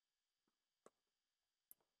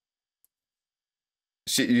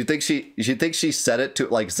 You think she said it to,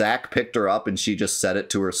 like, Zack picked her up and she just said it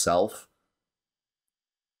to herself?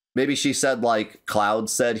 Maybe she said, like, Cloud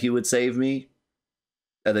said he would save me,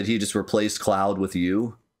 and then he just replaced Cloud with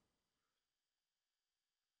you.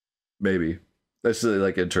 Maybe. That's really,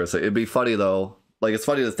 like, interesting. It'd be funny, though. Like, it's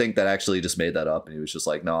funny to think that actually he just made that up, and he was just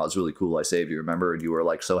like, no, it's really cool, I saved you, remember? And you were,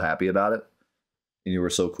 like, so happy about it. And you were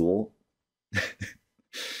so cool.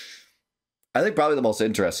 I think probably the most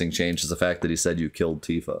interesting change is the fact that he said you killed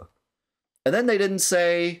Tifa. And then they didn't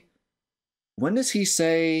say... When does he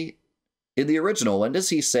say... In the original, when does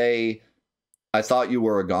he say, I thought you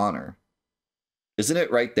were a goner? Isn't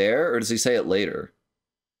it right there, or does he say it later?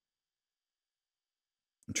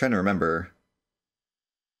 I'm trying to remember.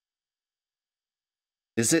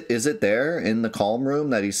 Is it there in the calm room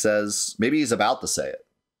that he says... Maybe he's about to say it,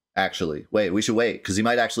 actually. Wait, we should wait, because he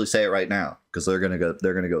might actually say it right now, because they're gonna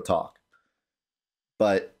go talk.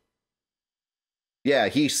 But yeah,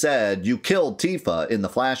 he said you killed Tifa in the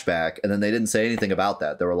flashback, and then they didn't say anything about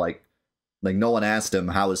that. They were like no one asked him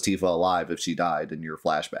how is Tifa alive if she died in your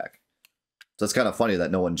flashback. So it's kind of funny that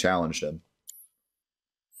no one challenged him.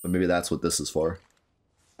 But maybe that's what this is for.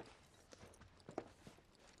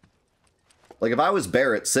 Like if I was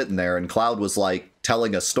Barrett sitting there and Cloud was like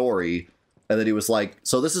telling a story, and then he was like,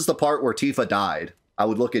 so this is the part where Tifa died, I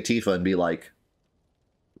would look at Tifa and be like,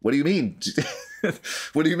 what do you mean?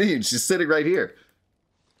 What do you mean? She's sitting right here.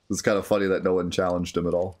 It's kind of funny that no one challenged him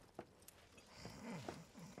at all.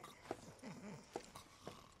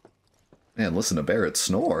 Man, listen to Barrett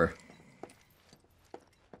snore.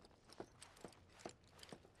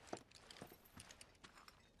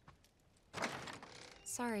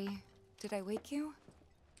 Sorry, did I wake you?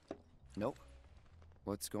 Nope.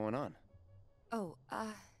 What's going on? Oh,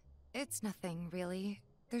 it's nothing, really.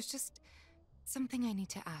 There's just something I need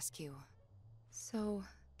to ask you. So,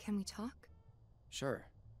 can we talk? Sure.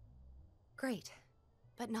 Great,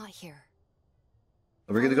 but not here.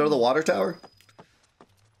 Are we gonna go to the water tower?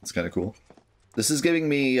 That's kind of cool. This is giving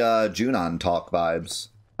me Junon talk vibes.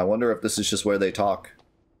 I wonder if this is just where they talk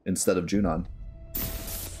instead of Junon.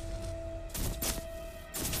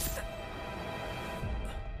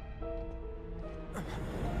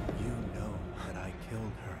 You know that I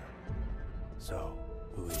killed her. So,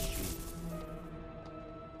 who is she?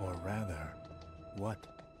 Or rather, what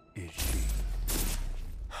is she?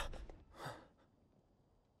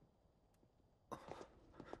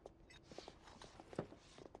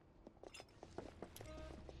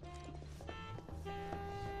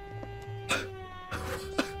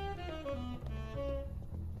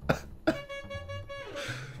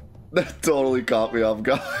 That totally caught me off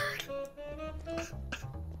guard.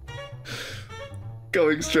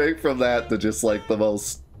 Going straight from that to just like the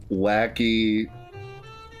most wacky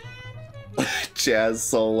jazz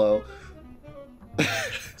solo.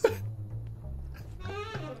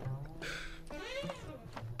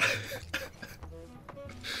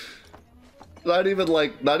 Not even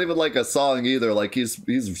like a song either. Like he's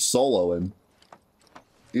soloing.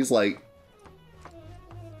 He's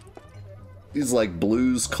like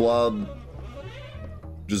blues club,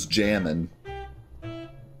 just jamming.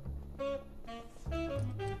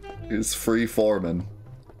 He's free forming.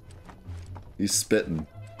 He's spitting.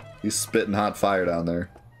 He's spitting hot fire down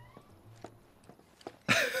there.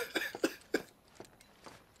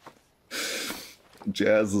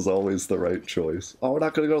 Jazz is always the right choice. Oh, we're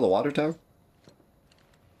not gonna go to the water tower?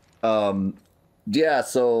 Yeah,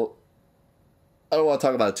 so I don't want to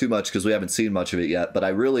talk about it too much because we haven't seen much of it yet, but I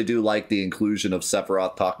really do like the inclusion of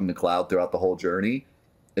Sephiroth talking to Cloud throughout the whole journey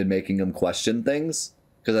and making him question things,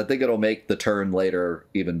 because I think it'll make the turn later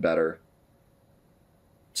even better.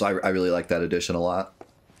 So I really like that addition a lot.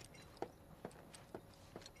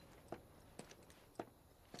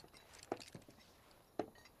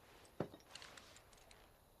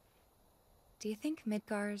 Do you think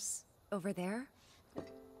Midgar's over there?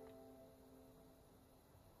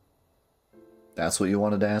 That's what you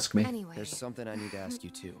wanted to ask me? Anyway. There's something I need to ask you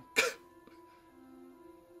too.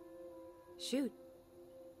 Shoot.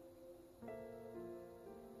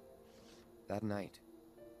 That night,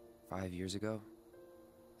 5 years ago,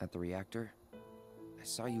 at the reactor, I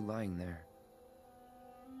saw you lying there.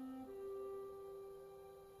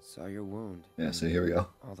 Saw your wound. Yeah, so here we go.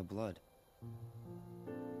 All the blood.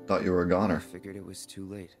 Thought you were a goner. I figured it was too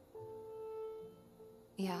late.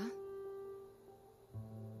 Yeah?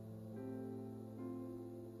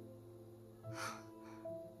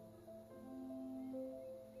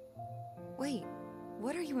 Wait,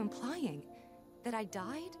 what are you implying? That I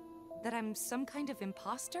died? That I'm some kind of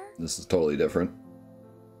imposter? This is totally different.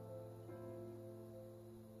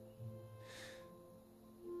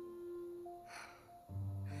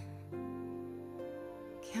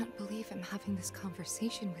 having this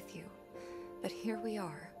conversation with you, but here we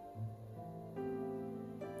are.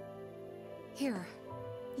 Here,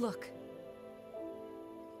 look.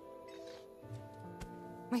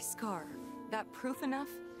 My scar. That proof enough?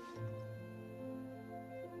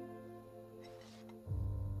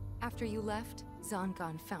 After you left,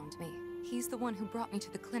 Zangan found me. He's the one who brought me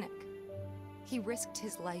to the clinic. He risked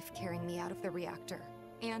his life carrying me out of the reactor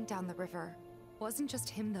and down the river. Wasn't just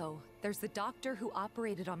him though. There's the doctor who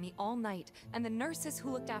operated on me all night and the nurses who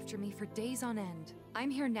looked after me for days on end. I'm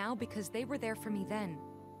here now because they were there for me then.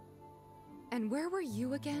 And where were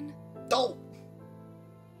you again? Oh!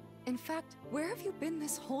 In fact, where have you been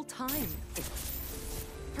this whole time?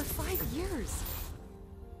 For 5 years.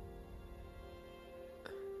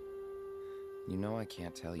 You know I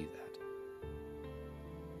can't tell you that.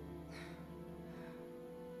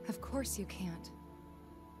 Of course you can't.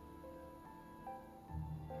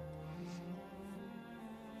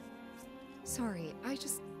 Sorry, I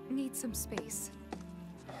just need some space.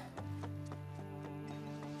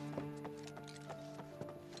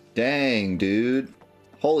 Dang, dude.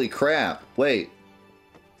 Holy crap. Wait.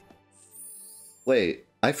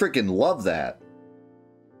 I freaking love that.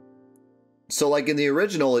 So, like, in the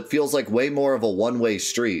original, it feels like way more of a one-way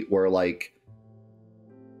street, where, like,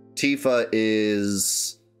 Tifa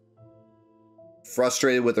is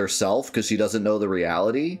frustrated with herself because she doesn't know the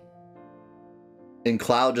reality. And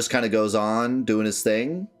Cloud just kind of goes on doing his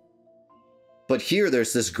thing. But here,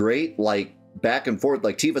 there's this great, like, back and forth.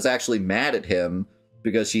 Like, Tifa's actually mad at him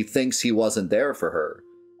because she thinks he wasn't there for her,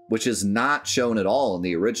 which is not shown at all in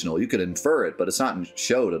the original. You could infer it, but it's not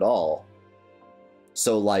showed at all.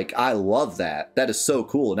 So, like, I love that. That is so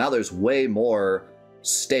cool. Now there's way more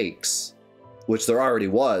stakes, which there already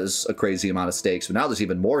was a crazy amount of stakes, but now there's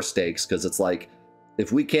even more stakes because it's like,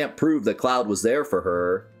 if we can't prove that Cloud was there for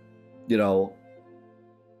her, you know,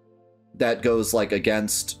 that goes, like,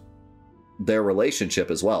 against their relationship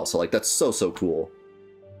as well. So, like, that's so, so cool.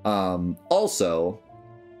 Also,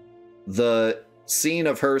 the scene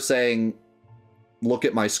of her saying, "Look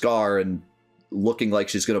at my scar," and looking like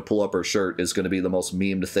she's going to pull up her shirt is going to be the most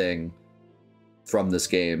memed thing from this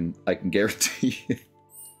game. I can guarantee you.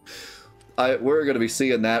 We're going to be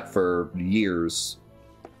seeing that for years.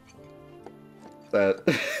 That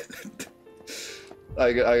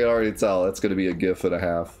I can already tell that's going to be a GIF and a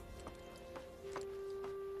half.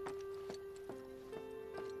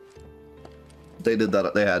 They did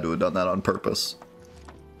that. They had to have done that on purpose.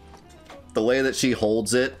 The way that she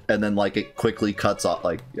holds it and then, like, it quickly cuts off,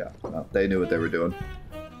 like, yeah, no, they knew what they were doing.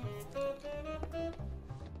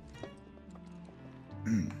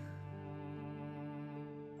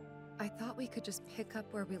 I thought we could just pick up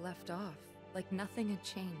where we left off, like nothing had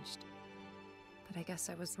changed. But I guess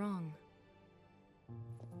I was wrong.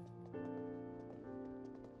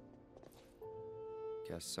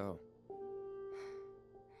 Guess so.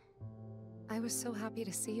 I was so happy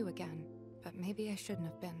to see you again, but maybe I shouldn't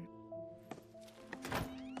have been.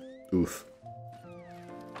 Oof.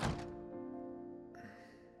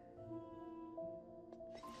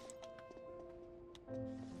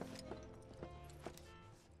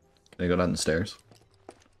 Can I go down the stairs?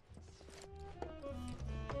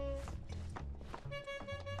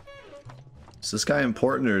 Is this guy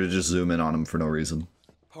important, or to just zoom in on him for no reason?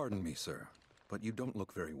 Pardon me, sir, but you don't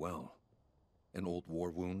look very well. An old war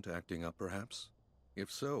wound acting up, perhaps? If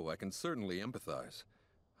so, I can certainly empathize.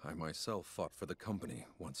 I myself fought for the company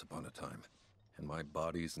once upon a time, and my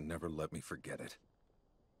body's never let me forget it.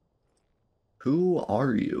 Who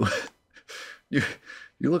are you? you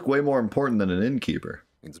look way more important than an innkeeper.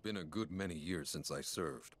 It's been a good many years since I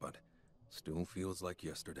served, but still feels like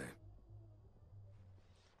yesterday.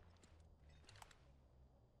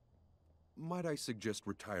 Might I suggest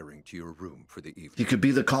retiring to your room for the evening? He could be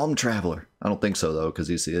the calm traveler. I don't think so, though, because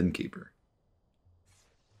he's the innkeeper.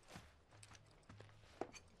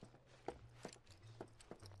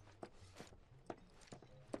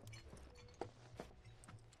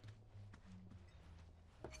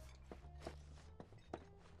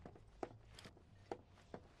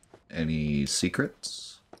 Any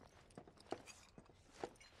secrets?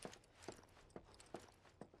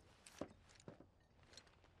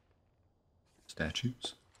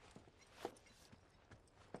 Statues?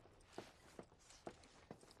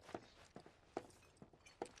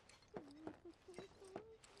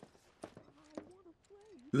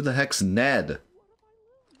 Who the heck's Ned?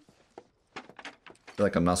 I feel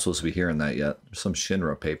like I'm not supposed to be hearing that yet. There's some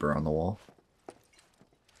Shinra paper on the wall.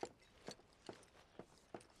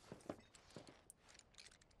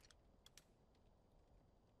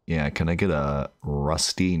 Yeah, can I get a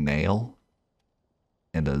rusty nail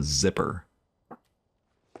and a zipper?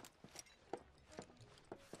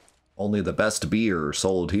 Only the best beer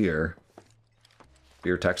sold here.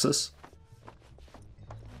 Beer, Texas?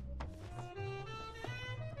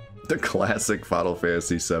 The classic Final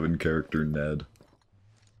Fantasy VII character, Ned.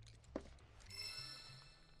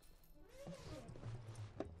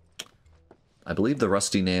 I believe the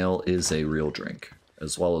Rusty Nail is a real drink,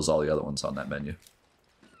 as well as all the other ones on that menu.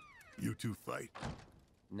 You two fight.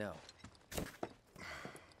 No.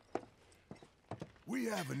 We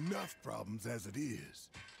have enough problems as it is.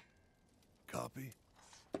 Copy?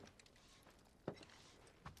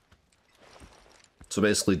 So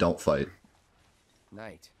basically, don't fight.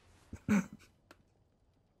 Night.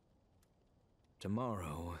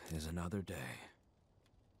 Tomorrow is another day.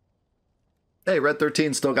 Hey, Red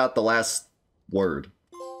 13 still got the last word.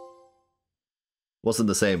 Wasn't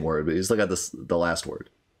the same word, but he still got the last word.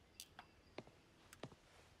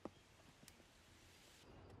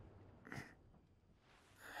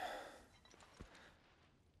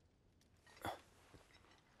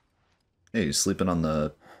 Hey, you sleeping on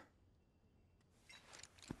the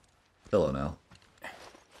pillow now.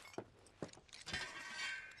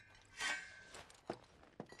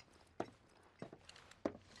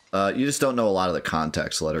 You just don't know a lot of the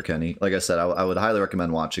context, Letterkenny. Like I said, I would highly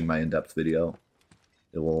recommend watching my in-depth video.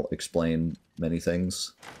 It will explain many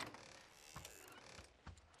things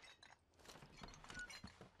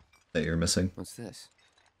that you're missing. What's this?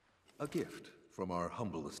 A gift from our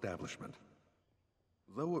humble establishment.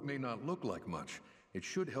 Though it may not look like much, it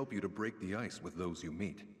should help you to break the ice with those you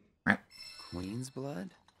meet. Queen's blood?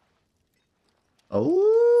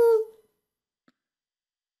 Oh!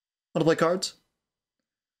 Want to play cards?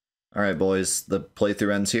 Alright, boys. The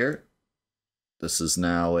playthrough ends here. This is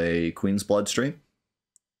now a Queen's Blood stream.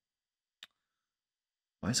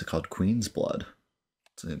 Why is it called Queen's Blood?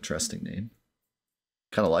 It's an interesting name.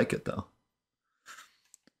 Kind of like it, though.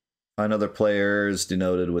 Find other players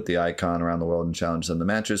denoted with the icon around the world and challenge them to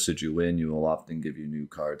matches. Should you win, you will often give you new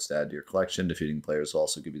cards to add to your collection. Defeating players will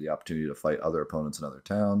also give you the opportunity to fight other opponents in other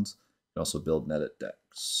towns. You can also build and edit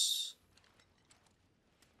decks.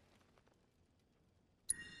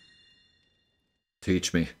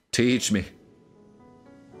 Teach me. Teach me.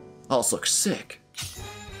 Oh, this looks sick.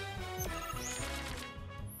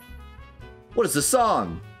 What is this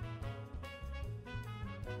song?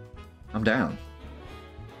 I'm down.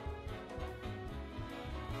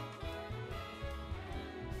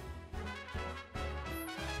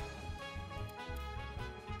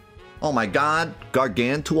 Oh my god,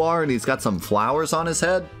 Gargantuar, and he's got some flowers on his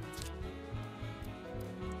head?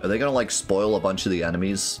 Are they gonna, like, spoil a bunch of the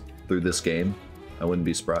enemies through this game? I wouldn't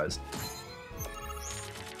be surprised.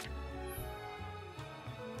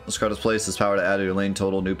 This card is placed as power to add to your lane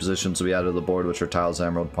total. New positions will be added to the board, which are tiles,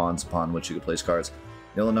 emerald, pawns, upon which you can place cards.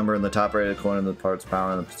 The yellow number in the top right corner of the part's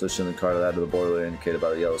power and the position of the card added to the board will be indicated by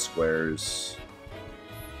the yellow squares.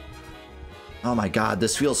 Oh my god,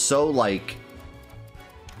 this feels so like...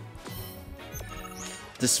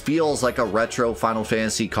 This feels like a retro Final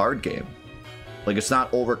Fantasy card game. Like, it's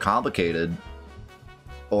not overcomplicated.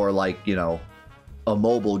 Or like, you know, a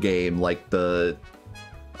mobile game like the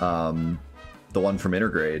one from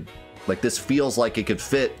Intergrade. Like, this feels like it could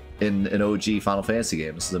fit in an OG Final Fantasy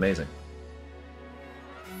game. This is amazing.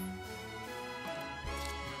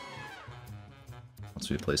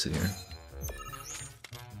 Let's replace it here.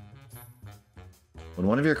 When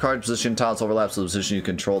one of your card position tiles overlaps the position you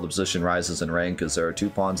control, the position rises in rank, as there are 2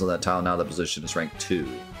 pawns on that tile. Now the position is rank 2.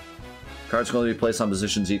 Cards are going to be placed on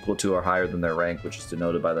positions equal to or higher than their rank, which is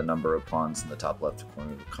denoted by the number of pawns in the top left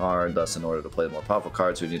corner of the card. Thus, in order to play the more powerful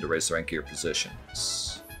cards, we need to raise the rank of your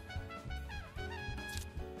positions.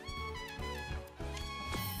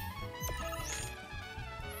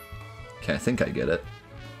 Okay, I think I get it.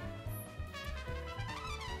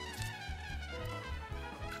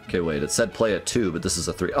 Okay, wait, it said play at 2, but this is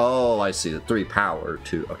a 3. Oh, I see. 3 power,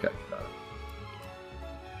 2. Okay, got it.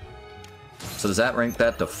 So does that rank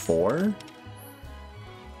that to 4?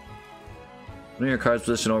 When your card's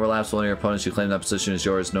position overlaps with one of your opponents, you claim that position is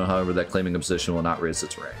yours. Know, however, that claiming a position will not raise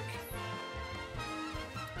its rank.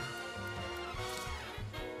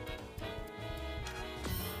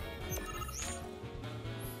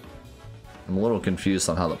 I'm a little confused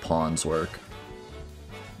on how the pawns work.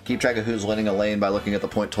 Keep track of who's winning a lane by looking at the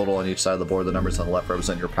point total on each side of the board. The numbers on the left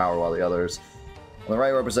represent your power, while the others on the right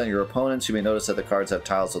represent your opponents. You may notice that the cards have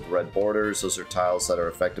tiles with red borders. Those are tiles that are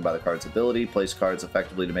affected by the card's ability. Place cards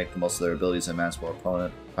effectively to make the most of their abilities and amass more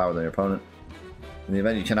power than your opponent. In the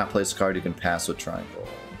event you cannot place a card, you can pass with triangle.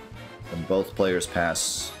 When both players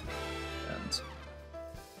pass, ends.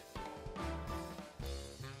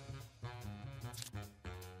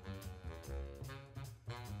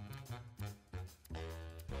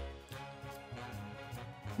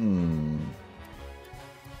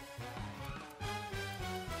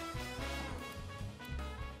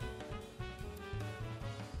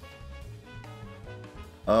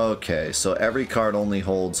 Okay, so every card only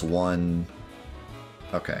holds one...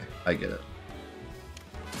 Okay, I get it.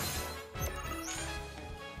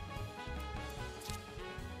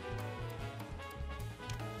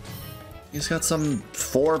 He's got some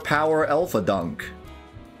 4-power Alpha Dunk.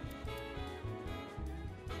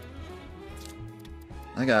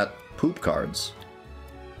 I got poop cards.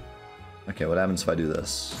 Okay, what happens if I do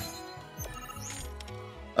this?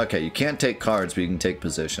 Okay, you can't take cards, but you can take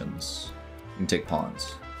positions. You can take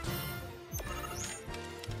pawns.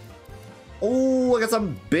 Oh, I got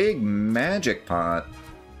some big magic pot.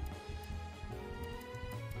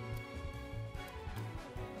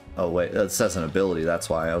 Oh wait, that says an ability, that's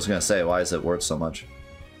why. I was gonna say, why is it worth so much?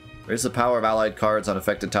 Raise the power of allied cards on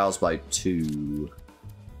affected tiles by 2.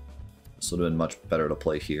 This would have been much better to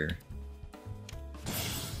play here.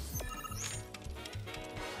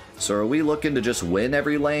 So are we looking to just win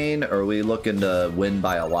every lane, or are we looking to win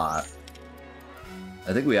by a lot?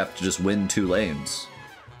 I think we have to just win 2 lanes.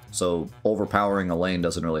 So overpowering a lane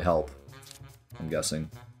doesn't really help, I'm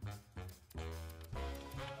guessing.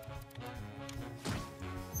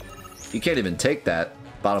 You can't even take that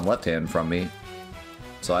bottom left hand from me,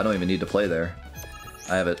 so I don't even need to play there.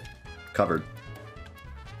 I have it covered.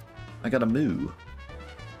 I got a moo.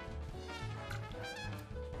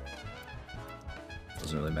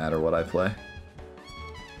 Doesn't really matter what I play.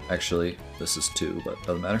 Actually, this is 2, but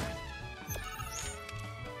doesn't matter.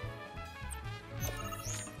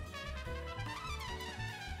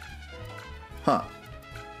 Huh.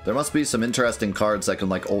 There must be some interesting cards that can,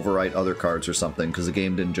 like, overwrite other cards or something, because the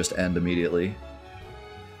game didn't just end immediately.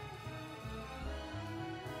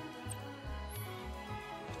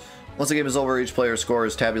 Once the game is over, each player's score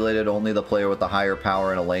is tabulated. Only the player with the higher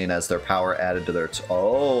power in a lane has their power added to their...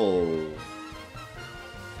 Oh!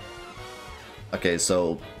 Okay,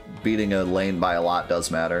 so beating a lane by a lot does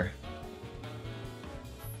matter.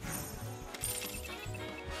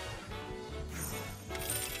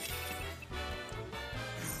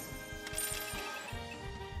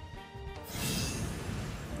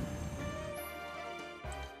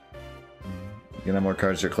 You can have more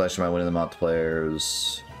cards in your collection by winning them out to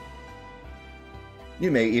players. You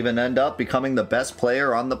may even end up becoming the best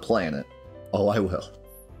player on the planet. Oh, I will.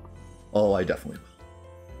 Oh, I definitely will.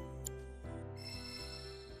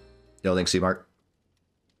 Yo, thanks, C-Mark.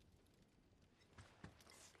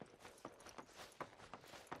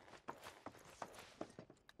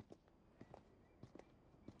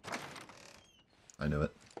 I knew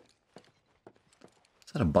it.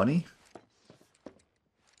 Is that a bunny?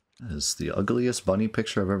 That is the ugliest bunny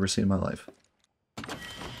picture I've ever seen in my life.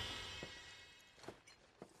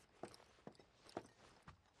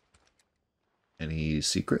 Any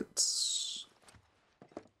secrets?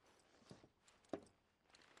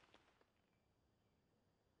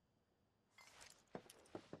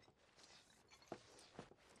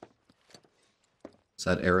 Is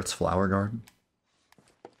that Aerith's flower garden?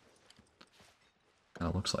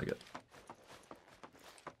 Kinda looks like it.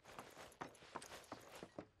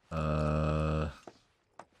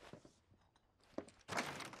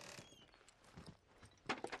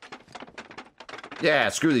 Yeah,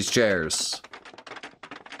 screw these chairs.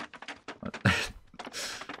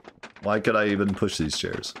 Why could I even push these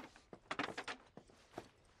chairs?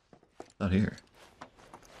 Not here.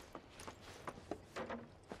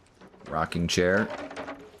 Rocking chair.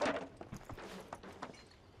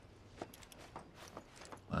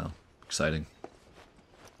 Wow, exciting.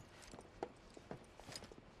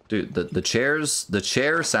 Dude, the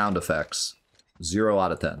chair sound effects, 0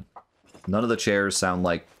 out of 10. None of the chairs sound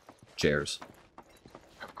like chairs.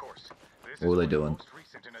 Of course, this what were they doing?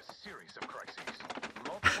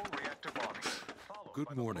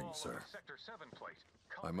 Good morning, sir.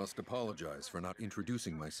 I must apologize for not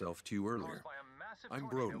introducing myself to you earlier. I'm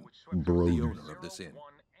Broden, the owner of this inn.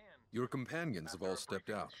 Your companions have all stepped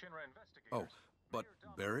out. Oh, but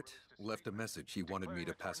Barrett left a message he wanted me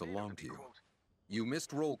to pass along to you. You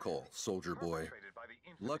missed roll call, soldier boy.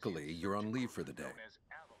 Luckily, you're on leave for the day.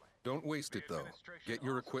 Don't waste it, though. Get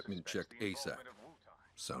your equipment checked ASAP.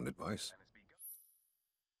 Sound advice?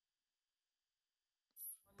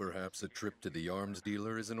 Perhaps a trip to the arms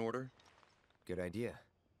dealer is in order? Good idea.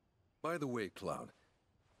 By the way, Cloud,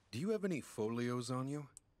 do you have any folios on you?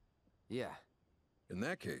 Yeah. In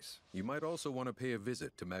that case, you might also want to pay a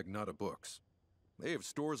visit to Magnata Books. They have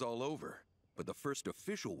stores all over, but the first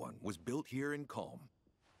official one was built here in Calm.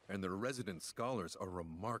 And their resident scholars are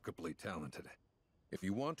remarkably talented. If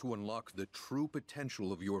you want to unlock the true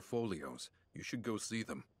potential of your folios, you should go see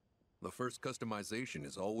them. The first customization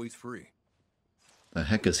is always free. The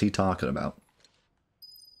heck is he talking about?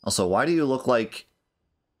 Also, why do you look like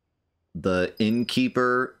the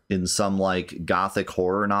innkeeper in some, like, gothic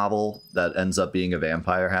horror novel that ends up being a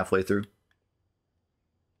vampire halfway through?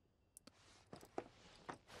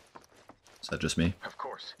 Is that just me? Of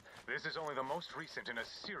course. This is only the most recent in a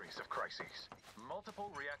series of crises.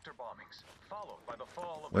 Multiple reactor bombings, followed by the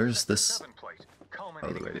fall of Where's the this? 7 plate,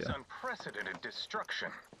 culminating in this radio. unprecedented destruction,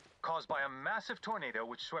 caused by a massive tornado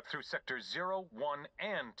which swept through sectors 0, 1,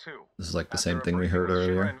 and 2. This is like the After same a thing we briefing heard with Shinra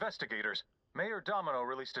earlier. investigators, Mayor Domino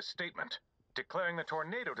released a statement declaring the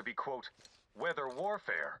tornado to be, quote, weather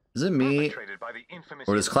warfare. Is it me? perpetrated by the infamous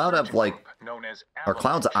Or does Cloud have, insurgent like, group known as are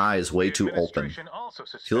Cloud's Avalanche. eyes way The too open? administration also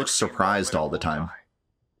He looks suspects the surprised all the involvement of time.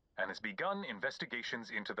 and has begun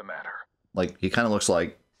investigations into the matter. Like, he kind of looks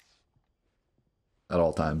like... at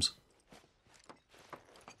all times.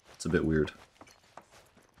 It's a bit weird.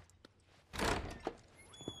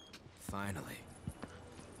 Finally.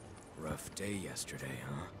 Rough day yesterday,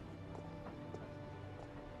 huh?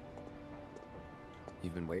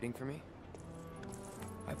 You've been waiting for me?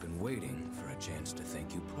 I've been waiting for a chance to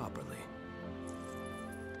thank you properly.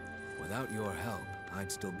 Without your help,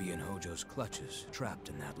 I'd still be in Hojo's clutches, trapped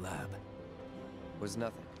in that lab. Was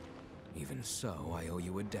nothing. Even so, I owe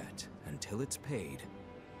you a debt. Until it's paid,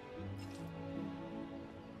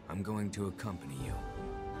 I'm going to accompany you.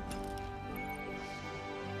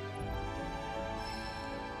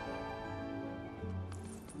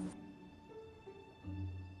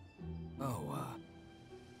 Oh,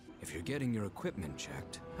 if you're getting your equipment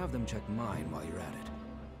checked, have them check mine while you're at it.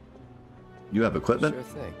 You have equipment? Sure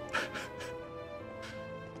thing.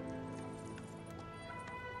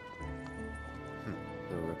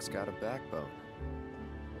 The Rook's got a backbone.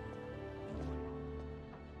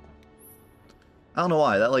 I don't know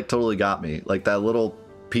why, that like totally got me. Like that little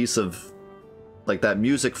piece of, like that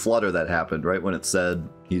music flutter that happened right when it said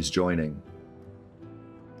he's joining.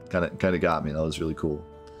 Kind of got me. That was really cool.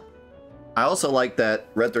 I also like that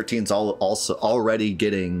Red 13's also already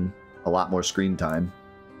getting a lot more screen time.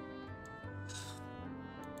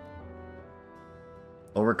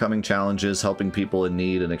 Overcoming challenges, helping people in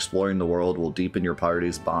need, and exploring the world will deepen your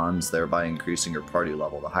party's bonds, thereby increasing your party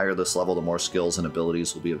level. The higher this level, the more skills and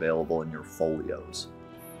abilities will be available in your folios.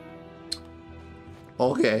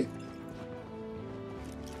 Okay.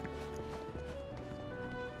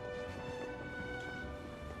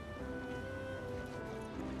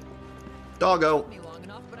 Doggo.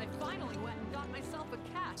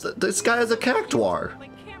 This guy has a cactuar.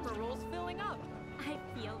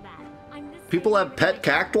 People have pet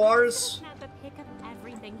cactuars?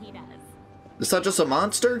 Is that just a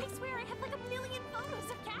monster? I swear I have like a million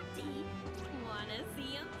photos of Cacti. Wanna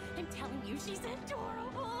see him? I'm telling you, she's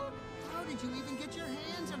adorable. How did you even get your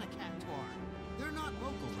hands on a cactuar? They're not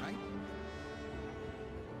local, right?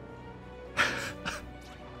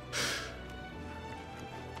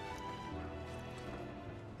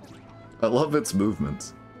 I love its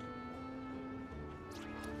movements.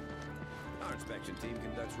 Our inspection team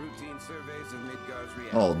conducts routine surveys of Midgar's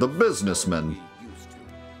reactors. Oh, the businessman.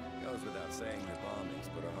 Goes without saying the bombings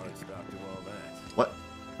put a hard stop to all that. What?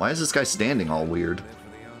 Why is this guy standing all weird?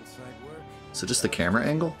 Is it just the camera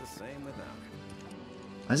angle?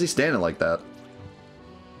 Why is he standing like that?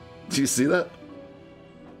 Do you see that?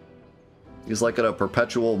 He's like at a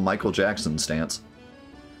perpetual Michael Jackson stance.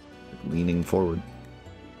 Like leaning forward.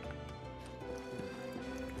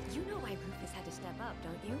 You know why Rufus had to step up,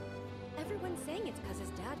 don't you? Everyone's saying it's because his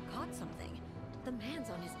dad caught something. The man's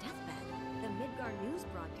on his deathbed. The Midgar news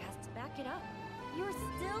broadcasts back it up. You're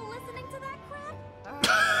still listening to that crap?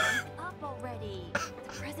 Wake up already.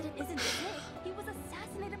 The president isn't sick. He was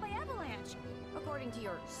assassinated by Avalanche. According to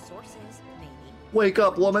your sources, maybe. Wake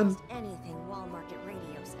up, woman. Just anything Wall Market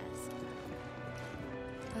Radio says.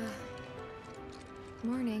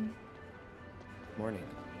 Morning. Morning.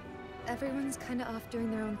 Everyone's kind of off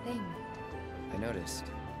doing their own thing. I noticed.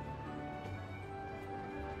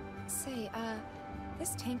 Say,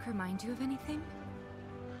 this tank remind you of anything?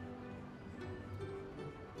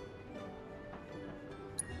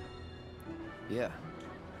 Yeah.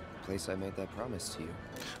 Place I made that promise to you.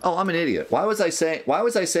 Oh, I'm an idiot. Why was I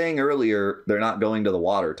saying earlier they're not going to the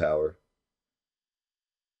water tower?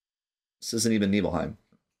 This isn't even Nibelheim.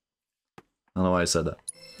 I don't know why I said that.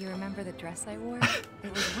 You remember the dress I wore?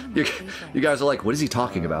 It was one of my favorites. You guys are like, what is he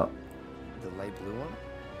talking about? The light blue one?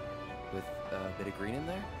 With a bit of green in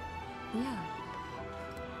there? Yeah.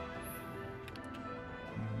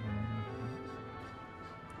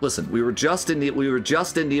 Listen, we were just in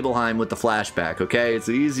Nibelheim with the flashback, okay? It's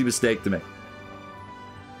an easy mistake to make.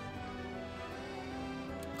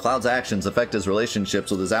 Cloud's actions affect his relationships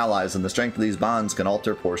with his allies, and the strength of these bonds can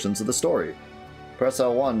alter portions of the story. Press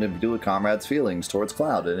L1 to do a comrade's feelings towards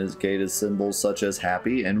Cloud and indicate his symbols such as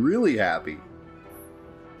happy and really happy.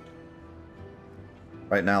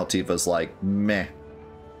 Right now, Tifa's like, meh.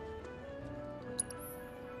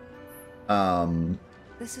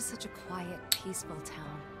 This is such a quiet, peaceful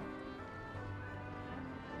town.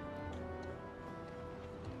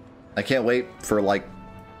 I can't wait for, like,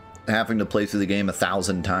 having to play through the game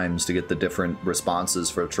 1,000 times to get the different responses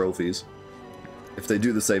for trophies. If they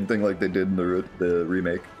do the same thing like they did in the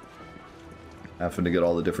remake. Having to get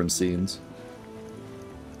all the different scenes.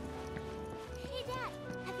 Hey Dad,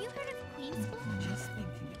 have you heard of Queen's Bloom? Just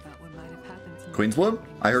thinking about what might have happened to Queen's Bloom?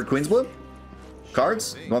 I heard Queen's Bloom?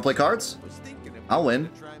 Cards? You wanna play cards? I'll win.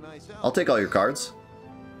 I'll take all your cards.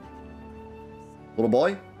 Little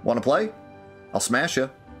boy, wanna play? I'll smash you.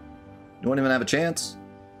 You won't even have a chance.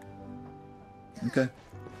 Okay.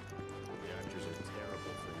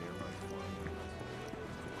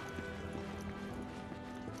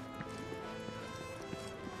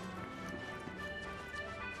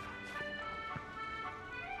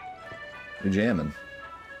 You're jamming.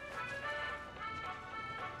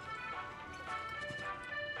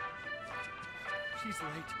 She's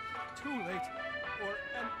late. Too late. Or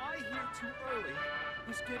am I here too early?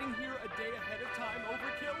 Is getting here a day ahead of time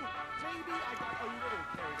overkill? Maybe I got a little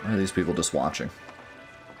carried away. Why are these people just watching?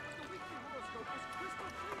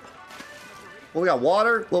 Well, we got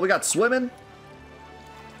water. Well, we got swimming.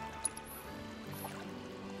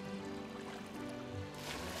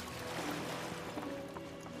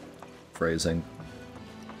 Phrasing.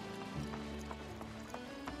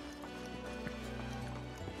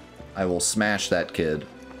 I will smash that kid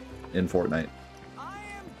in Fortnite.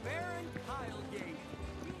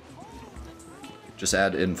 Just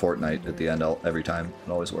add in Fortnite at the end every time.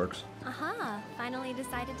 It always works. Finally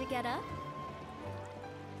decided to get up?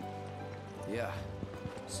 Yeah.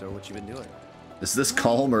 So what you been doing? Is this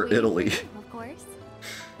Calm or Italy? Of course.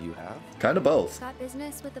 You have? Kind of both. Got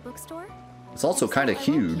business with the bookstore? It's also kind of I won't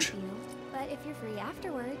huge. keep you, but if you're free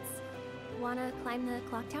afterwards, wanna climb the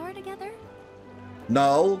clock tower together?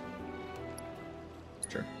 No.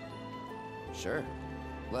 Sure. Sure.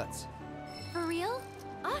 Let's. For real?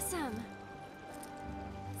 Awesome.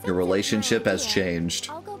 Your relationship has changed.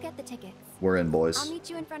 I'll go get the tickets. We're in, I'll boys. meet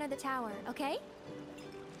you in front of the tower, okay?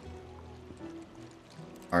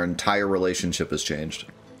 Our entire relationship has changed.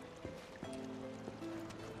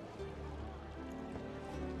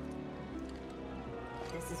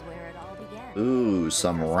 This is where it all began. Ooh,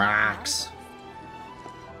 some rocks.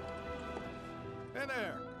 Hey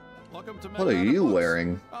there. Welcome to What are you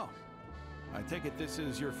wearing? Oh, I take it this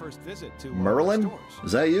is your first visit to Merlin?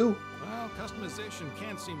 Is that you? Well, customization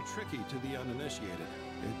can seem tricky to the uninitiated.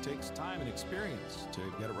 It takes time and experience to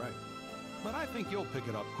get it right. But I think you'll pick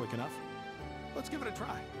it up quick enough. Let's give it a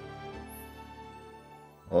try.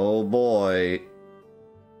 Oh boy.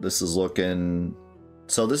 This is looking...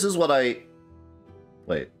 So this is what I...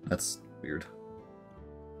 Wait, that's weird.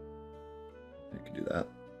 I can do that.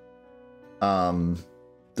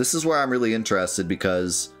 This is where I'm really interested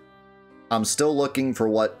because I'm still looking for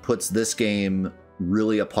what puts this game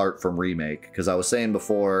really apart from Remake. Because I was saying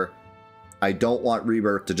before, I don't want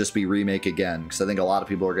Rebirth to just be Remake again. Because I think a lot of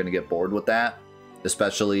people are going to get bored with that.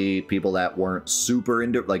 Especially people that weren't super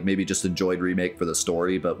into, like maybe just enjoyed Remake for the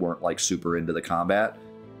story, but weren't like super into the combat.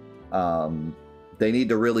 They need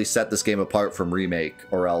to really set this game apart from Remake,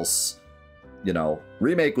 or else, you know,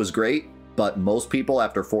 Remake was great, but most people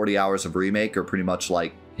after 40 hours of Remake are pretty much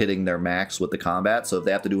like hitting their max with the combat. So if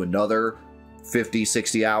they have to do another 50,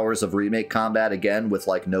 60 hours of Remake combat again with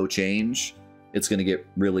like no change, it's going to get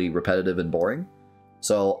really repetitive and boring.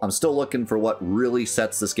 So I'm still looking for what really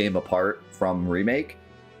sets this game apart from Remake.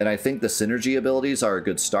 And I think the synergy abilities are a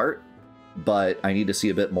good start, but I need to see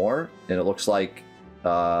a bit more. And it looks like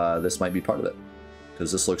this might be part of it,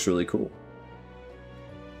 because this looks really cool.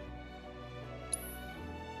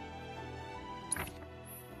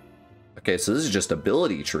 Okay, so this is just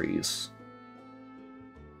ability trees.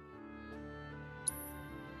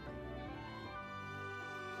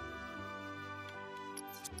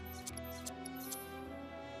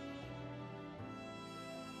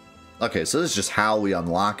 Okay, so this is just how we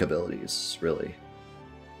unlock abilities, really.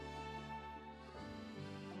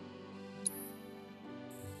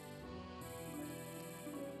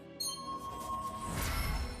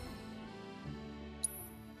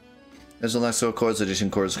 As the next skill cores, addition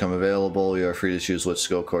cores become available, you are free to choose which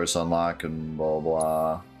skill cores to unlock and blah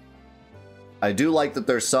blah. I do like that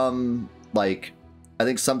there's some, like, I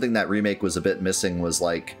think something that Remake was a bit missing was,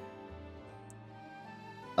 like,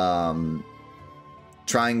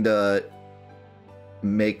 trying to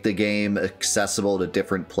make the game accessible to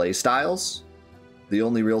different play styles. The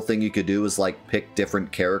only real thing you could do is, like, pick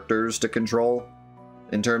different characters to control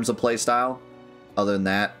in terms of play style. Other than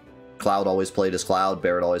that, Cloud always played as Cloud,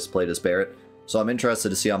 Barret always played as Barret. So I'm interested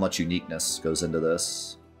to see how much uniqueness goes into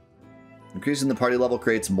this. Increasing the party level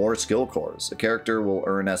creates more skill cores. A character will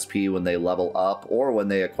earn SP when they level up or when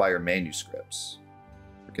they acquire manuscripts.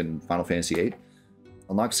 Freaking Final Fantasy VIII.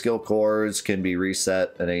 Unlocked skill cores can be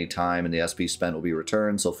reset at any time and the SP spent will be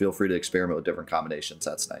returned, so feel free to experiment with different combinations.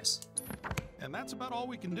 That's nice. And that's about all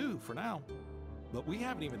we can do for now. But we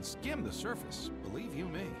haven't even skimmed the surface, believe you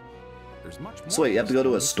me. There's much more. So wait, you have to go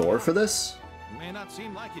to a store for this? It may not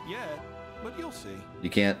seem like it yet, but you'll see. You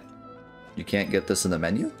can't get this in the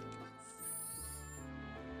menu?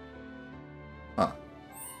 Huh.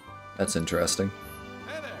 That's interesting.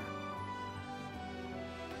 Hey there.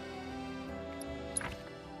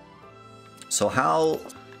 So how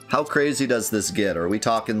crazy does this get? Are we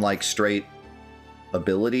talking like straight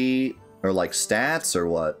ability or like stats or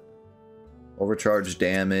what? Overcharge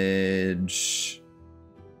damage.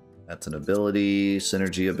 That's an ability,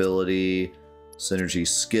 synergy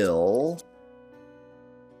skill.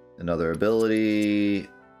 Another ability.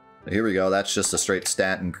 Here we go. That's just a straight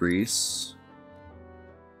stat increase.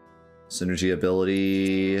 Synergy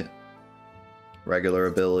ability. Regular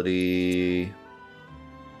ability.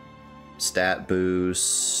 Stat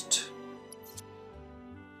boost.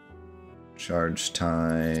 Charge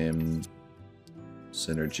time.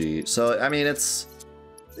 Synergy. So, I mean, it's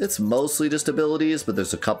mostly just abilities, but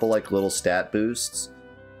there's a couple like little stat boosts.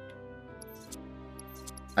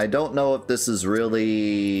 I don't know if this is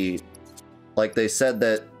really, like they said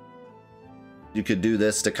that you could do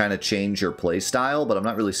this to kind of change your playstyle, but I'm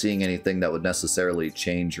not really seeing anything that would necessarily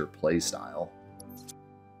change your playstyle.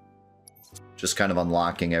 Just kind of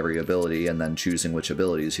unlocking every ability and then choosing which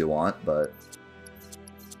abilities you want, but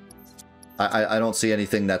I don't see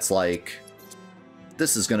anything that's like,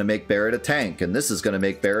 this is going to make Barret a tank, and this is going to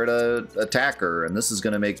make Barret a attacker, and this is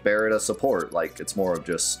going to make Barret a support. Like, it's more of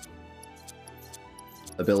just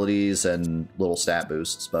abilities and little stat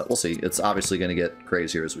boosts, but we'll see. It's obviously going to get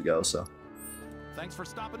crazier as we go, so. Thanks for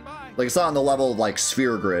stopping by. Like, it's not on the level of, like,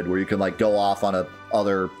 Sphere Grid, where you can, like, go off on a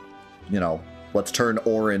other, you know, let's turn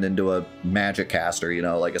Orin into a magic caster, you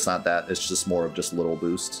know? Like, it's not that. It's just more of just little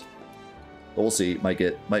boosts. But we'll see. Might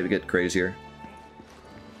get crazier.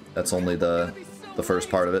 That's only the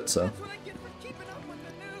first part of it, so.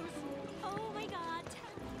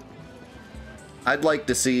 I'd like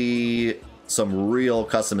to see some real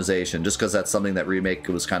customization, just because that's something that Remake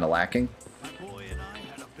was kind of lacking.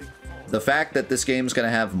 The fact that this game's going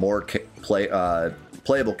to have more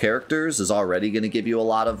playable characters is already going to give you a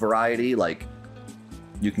lot of variety. Like,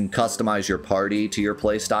 you can customize your party to your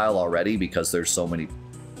playstyle already because there's so many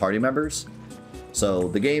party members. So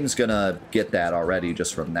the game's going to get that already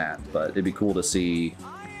just from that, but it'd be cool to see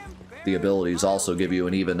the abilities also give you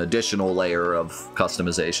an even additional layer of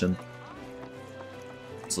customization.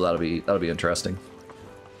 So that'll be interesting.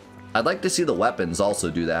 I'd like to see the weapons also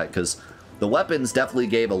do that, because the weapons definitely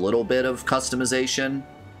gave a little bit of customization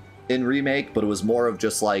in Remake, but it was more of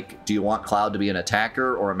just like, do you want Cloud to be an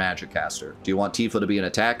attacker or a magic caster? Do you want Tifa to be an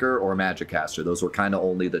attacker or a magic caster? Those were kind of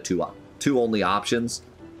only the two only options.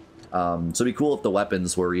 So it'd be cool if the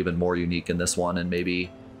weapons were even more unique in this one, and maybe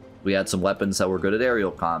we had some weapons that were good at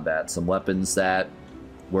aerial combat, some weapons that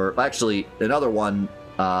were actually another one.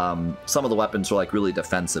 Some of the weapons were like really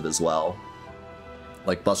defensive as well.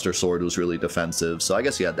 Like Buster Sword was really defensive, so I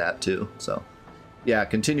guess you had that too. So yeah,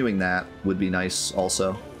 continuing that would be nice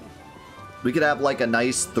also. We could have like a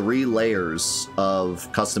nice 3 layers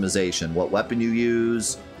of customization. What weapon you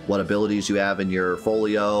use, what abilities you have in your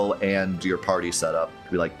folio, and your party setup.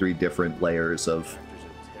 Could be like 3 different layers of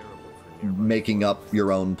making up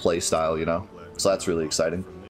your own playstyle, you know? So that's really exciting.